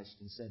of Christ,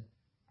 and said,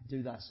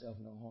 do thyself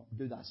no harm,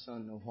 do thy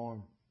son no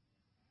harm.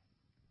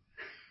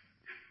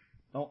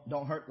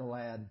 Don't hurt the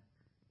lad.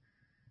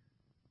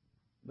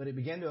 But he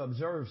began to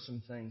observe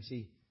some things.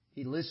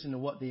 He listened to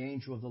what the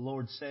angel of the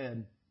Lord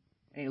said,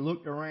 and he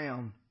looked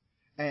around,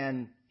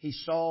 and he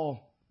saw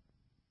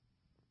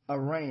a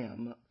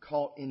ram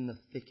caught in the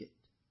thicket.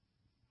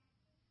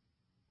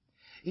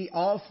 He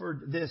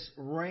offered this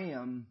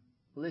ram,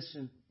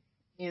 listen,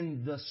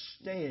 in the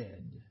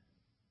stead.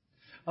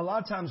 A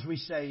lot of times we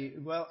say,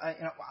 well,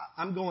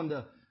 I'm going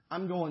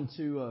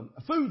to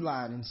a Food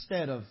Line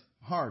instead of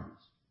Hardee's.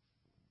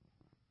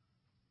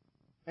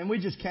 And we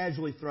just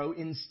casually throw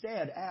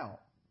instead out.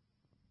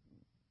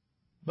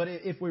 But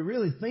if we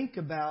really think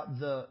about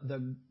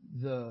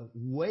the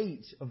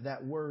weight of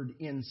that word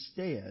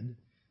instead,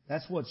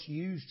 that's what's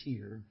used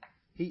here.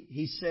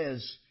 He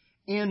says,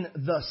 in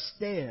the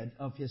stead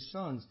of His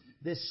sons.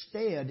 This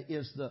stead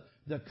is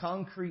the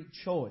concrete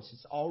choice.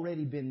 It's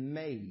already been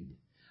made.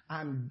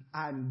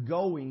 I'm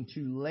going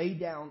to lay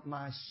down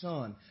my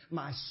son.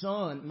 My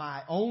son,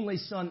 my only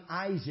son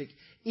Isaac,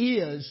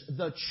 is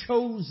the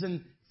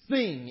chosen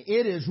thing.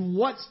 It is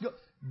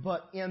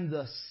but in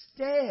the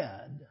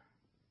stead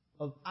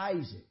of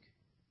Isaac,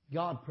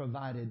 God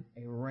provided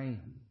a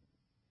ram.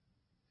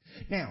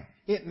 Now,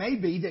 it may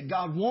be that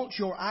God wants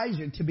your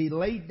Isaac to be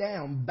laid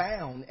down,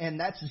 bound, and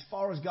that's as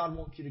far as God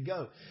wants you to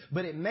go.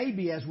 But it may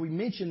be, as we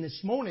mentioned this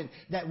morning,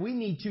 that we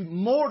need to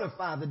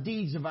mortify the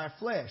deeds of our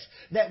flesh.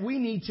 That we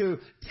need to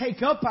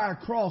take up our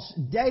cross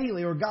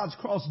daily, or God's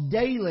cross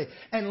daily,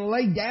 and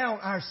lay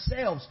down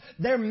ourselves.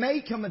 There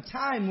may come a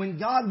time when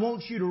God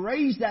wants you to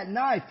raise that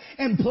knife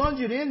and plunge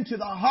it into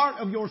the heart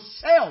of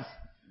yourself,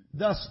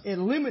 thus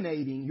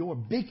eliminating your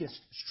biggest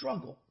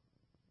struggle.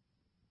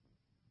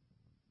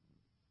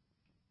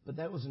 But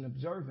that was an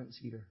observance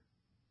here.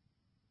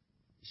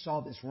 He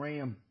saw this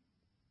ram.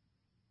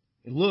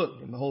 He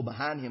looked, and behold,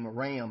 behind him a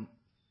ram.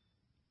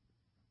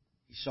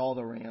 He saw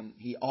the ram.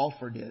 He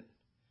offered it.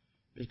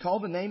 He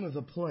called the name of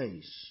the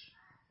place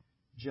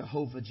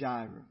Jehovah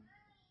Jireh.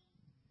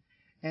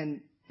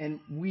 And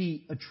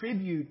we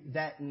attribute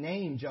that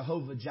name,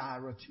 Jehovah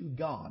Jireh, to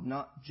God,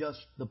 not just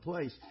the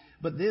place.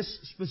 But this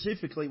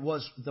specifically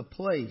was the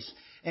place.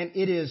 And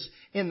it is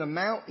in the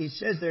mount, he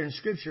says there in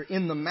Scripture,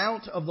 in the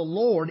mount of the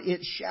Lord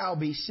it shall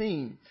be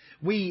seen.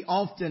 We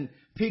often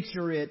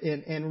picture it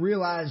and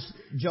realize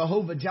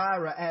Jehovah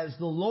Jireh as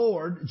the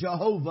Lord,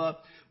 Jehovah,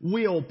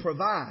 will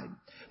provide.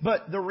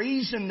 But the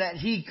reason that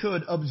he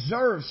could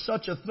observe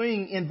such a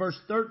thing in verse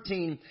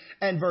 13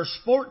 and verse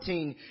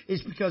 14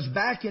 is because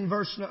back in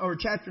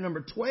chapter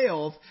number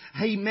 12,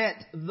 he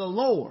met the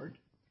Lord.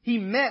 He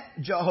met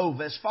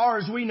Jehovah, as far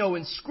as we know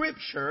in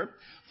Scripture,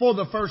 for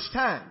the first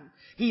time.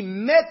 He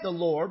met the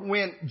Lord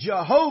when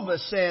Jehovah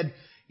said,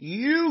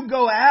 you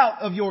go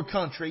out of your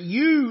country.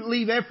 You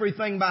leave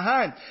everything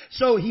behind.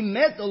 So he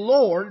met the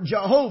Lord,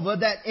 Jehovah,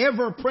 that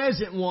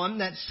ever-present one,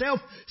 that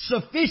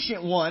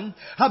self-sufficient one.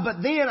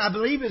 But then, I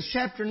believe it's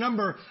chapter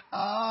number,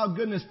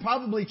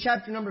 probably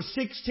chapter number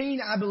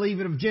 16, I believe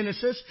it, of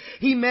Genesis.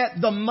 He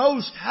met the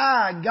Most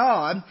High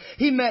God.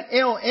 He met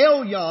El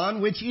Elyon,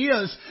 which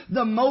is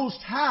the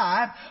Most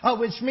High,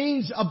 which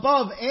means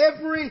above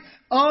every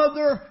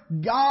other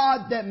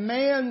God that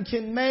man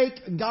can make.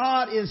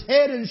 God is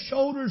head and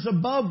shoulders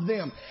above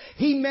them.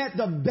 He met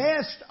the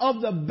best of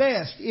the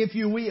best, if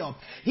you will.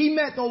 He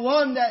met the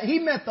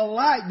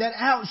light that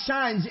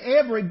outshines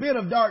every bit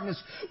of darkness.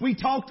 We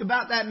talked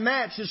about that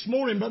match this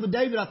morning. Brother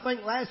David, I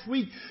think last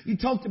week you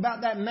talked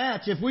about that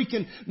match. If we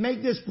can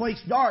make this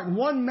place dark,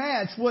 one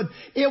match would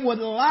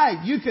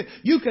light.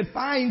 You could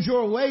find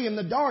your way in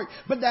the dark.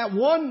 But that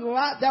one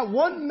light, that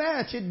one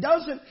match,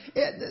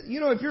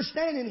 if you're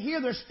standing here,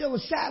 there's still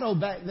a shadow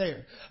back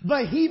there.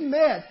 But he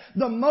met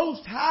the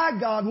Most High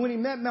God when he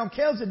met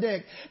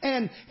Melchizedek,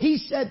 and he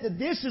said that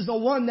this is the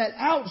one that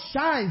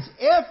outshines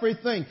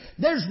everything.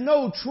 There's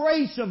no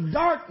trace of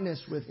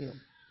darkness with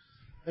him.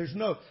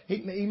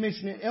 He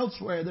mentioned it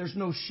elsewhere, there's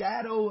no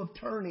shadow of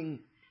turning.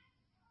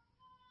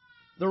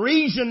 The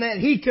reason that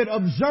he could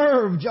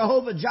observe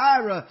Jehovah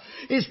Jireh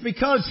is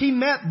because he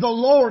met the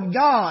Lord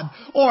God,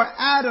 or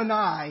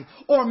Adonai,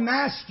 or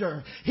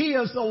Master. He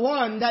is the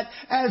one that,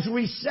 as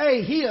we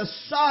say, He is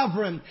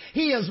sovereign.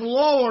 He is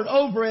Lord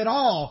over it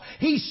all.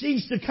 He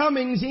sees the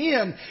comings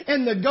in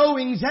and the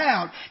goings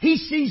out. He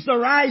sees the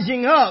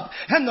rising up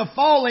and the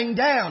falling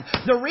down.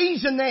 The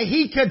reason that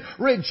he could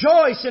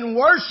rejoice and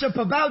worship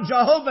about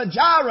Jehovah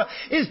Jireh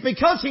is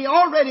because he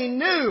already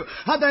knew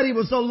that He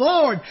was the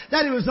Lord,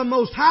 that He was the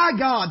Most High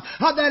God,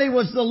 that He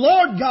was the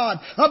Lord God.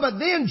 But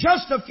then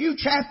just a few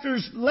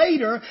chapters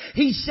later,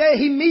 he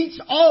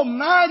meets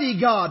Almighty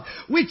God,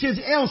 which is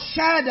El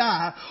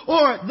Shaddai,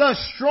 or the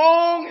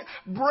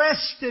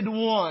strong-breasted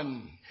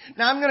one.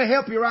 Now I'm going to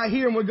help you right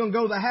here, and we're going to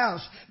go to the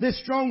house. This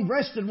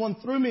strong-breasted one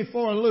threw me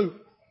for a loop.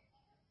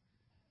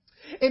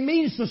 It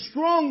means the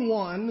strong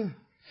one,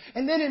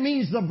 and then it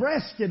means the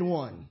breasted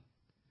one.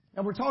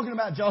 Now we're talking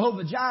about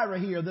Jehovah Jireh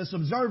here, this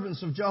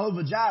observance of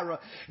Jehovah Jireh.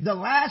 The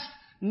last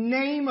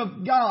name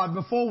of God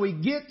before we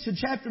get to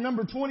chapter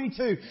number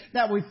 22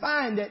 that we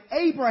find that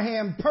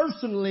Abraham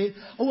personally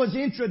was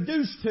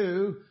introduced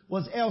to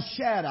was El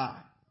Shaddai.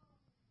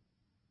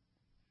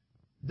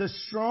 The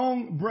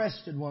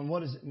strong-breasted one. What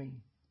does it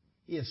mean?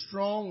 He is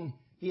strong,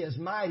 He is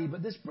mighty,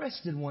 but this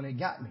breasted one, it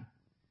got me.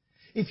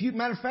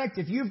 Matter of fact,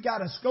 if you've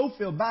got a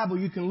Schofield Bible,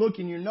 you can look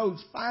in your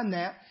notes, find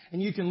that,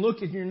 and you can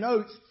look in your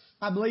notes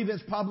I believe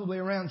it's probably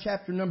around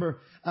chapter number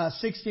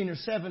 16 or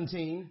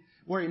 17,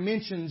 where he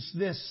mentions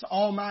this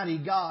Almighty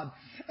God.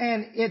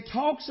 And it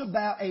talks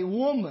about a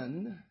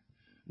woman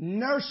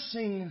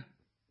nursing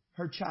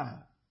her child.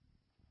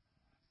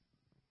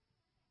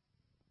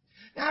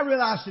 Now I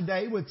realize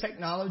today with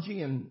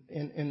technology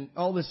and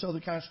all this other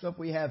kind of stuff,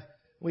 we have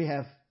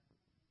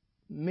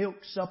milk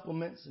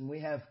supplements and we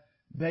have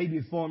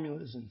baby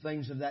formulas and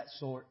things of that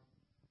sort.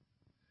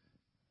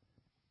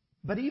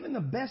 But even the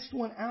best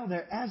one out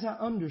there, as I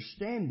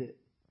understand it,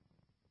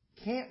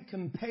 can't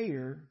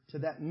compare to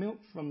that milk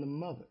from the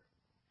mother.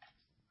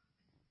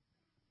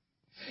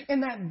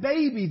 And that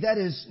baby that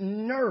is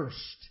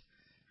nursed,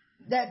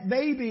 that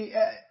baby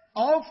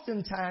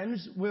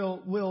oftentimes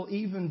will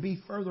even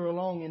be further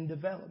along in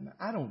development.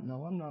 I don't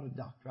know. I'm not a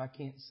doctor. I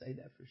can't say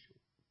that for sure.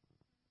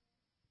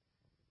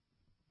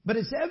 But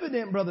it's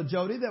evident, Brother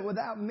Jody, that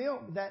without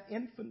milk, that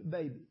infant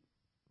baby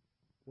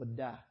would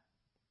die.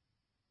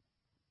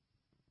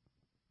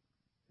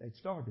 They'd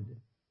starve to death.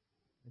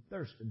 They'd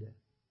thirst to death.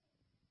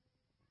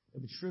 They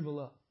would shrivel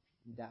up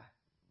and die.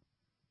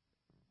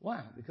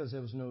 Why? Because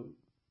there was no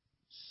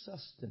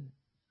sustenance.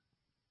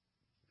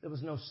 There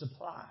was no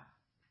supply.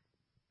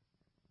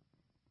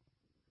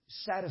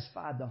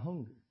 Satisfied the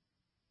hunger.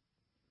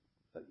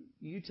 But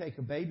you take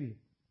a baby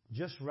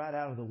just right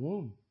out of the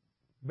womb,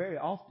 very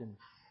often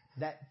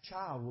that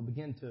child will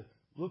begin to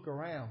look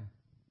around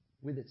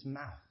with its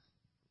mouth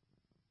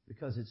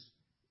because it's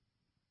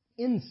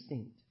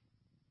instinct.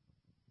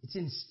 It's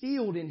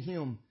instilled in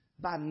him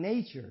by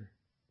nature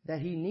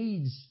that he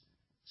needs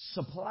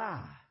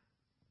supply.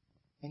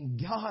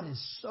 And God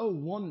is so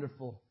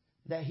wonderful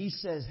that He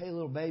says, hey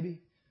little baby,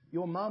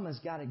 your mama's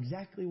got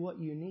exactly what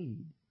you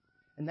need.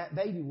 And that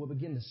baby will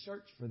begin to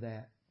search for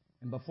that.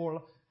 And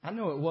before, I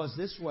know it was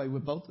this way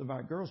with both of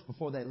our girls.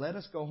 Before they let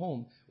us go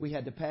home, we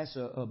had to pass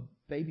a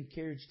baby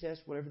carriage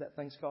test, whatever that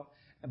thing's called.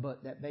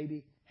 But that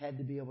baby had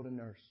to be able to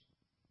nurse.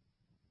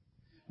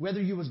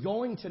 Whether you was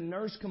going to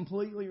nurse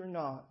completely or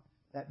not,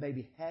 that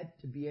baby had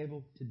to be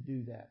able to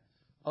do that.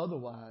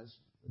 Otherwise,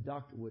 the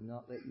doctor would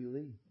not let you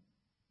leave.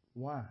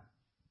 Why?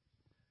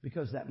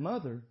 Because that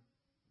mother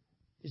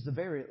is the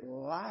very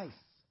life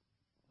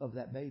of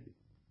that baby.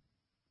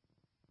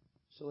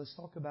 So let's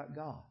talk about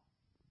God.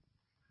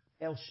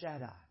 El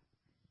Shaddai.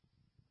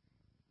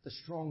 The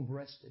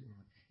strong-breasted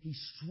one.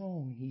 He's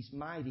strong. He's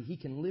mighty. He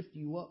can lift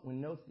you up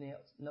when nothing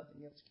else can.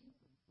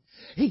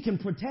 He can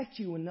protect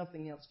you when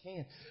nothing else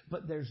can.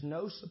 But there's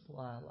no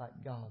supply like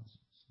God's supply.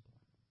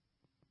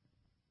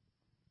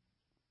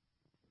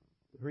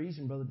 The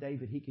reason, Brother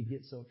David, he could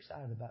get so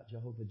excited about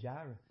Jehovah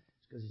Jireh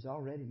is because he's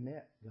already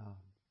met God.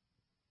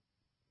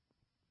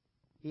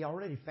 He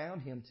already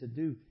found Him to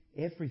do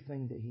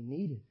everything that he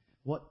needed.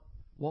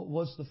 What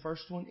was the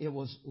first one? It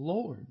was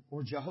Lord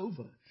or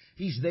Jehovah.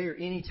 He's there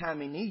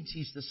anytime He needs.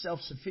 He's the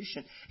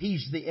self-sufficient.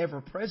 He's the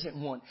ever-present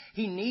one.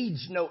 He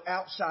needs no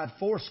outside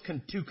force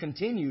to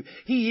continue.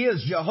 He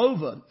is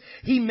Jehovah.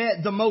 He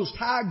met the Most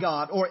High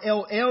God or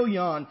El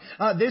Elyon.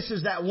 This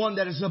is that one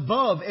that is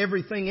above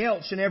everything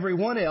else and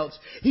everyone else.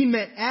 He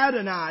met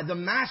Adonai, the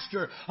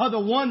Master, the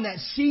one that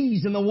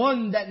sees and the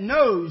one that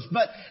knows.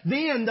 But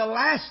then the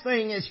last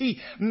thing is He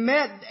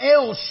met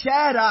El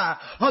Shaddai,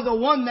 the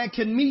one that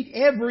can meet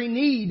every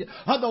need,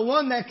 the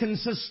one that can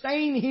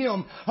sustain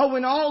him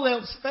when all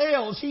else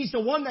fails. He's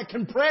the one that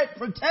can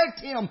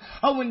protect him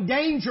when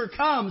danger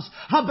comes.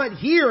 But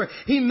here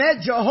He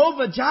met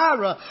Jehovah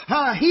Jireh.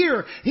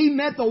 Here He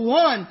met the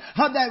one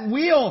that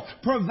will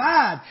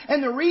provide.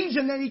 And the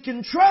reason that He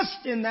can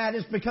trust in that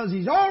is because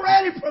He's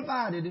already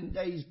provided in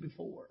days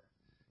before.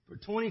 For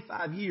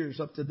 25 years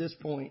up to this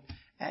point,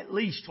 at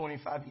least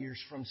 25 years,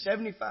 from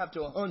 75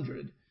 to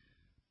 100,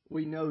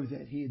 we know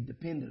that he had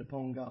depended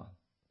upon God.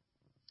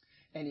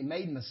 And he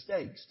made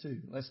mistakes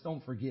too. Let's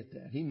don't forget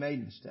that. He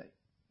made mistakes.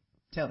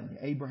 I'm telling you,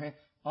 Abraham,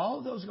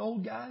 all those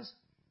old guys,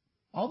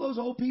 all those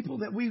old people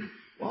that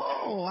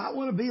I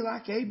want to be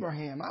like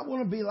Abraham. I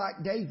want to be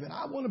like David.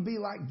 I want to be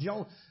like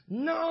Jonah.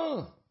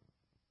 No.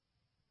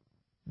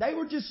 They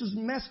were just as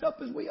messed up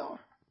as we are.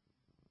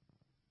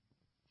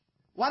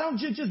 Why don't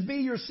you just be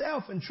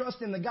yourself and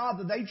trust in the God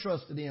that they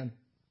trusted in?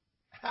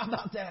 How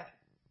about that?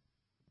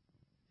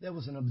 There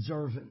was an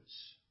observance.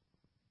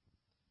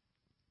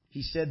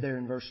 He said there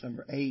in verse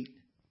number 8,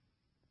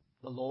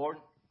 the Lord,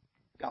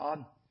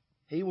 God,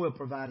 He will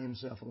provide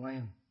Himself a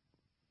lamb.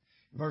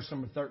 Verse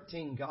number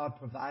 13, God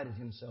provided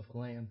Himself a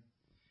lamb.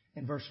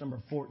 In verse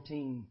number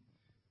 14,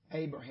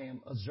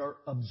 Abraham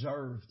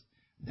observed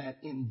that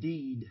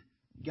indeed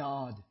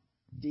God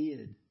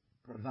did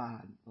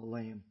provide a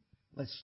lamb. Let's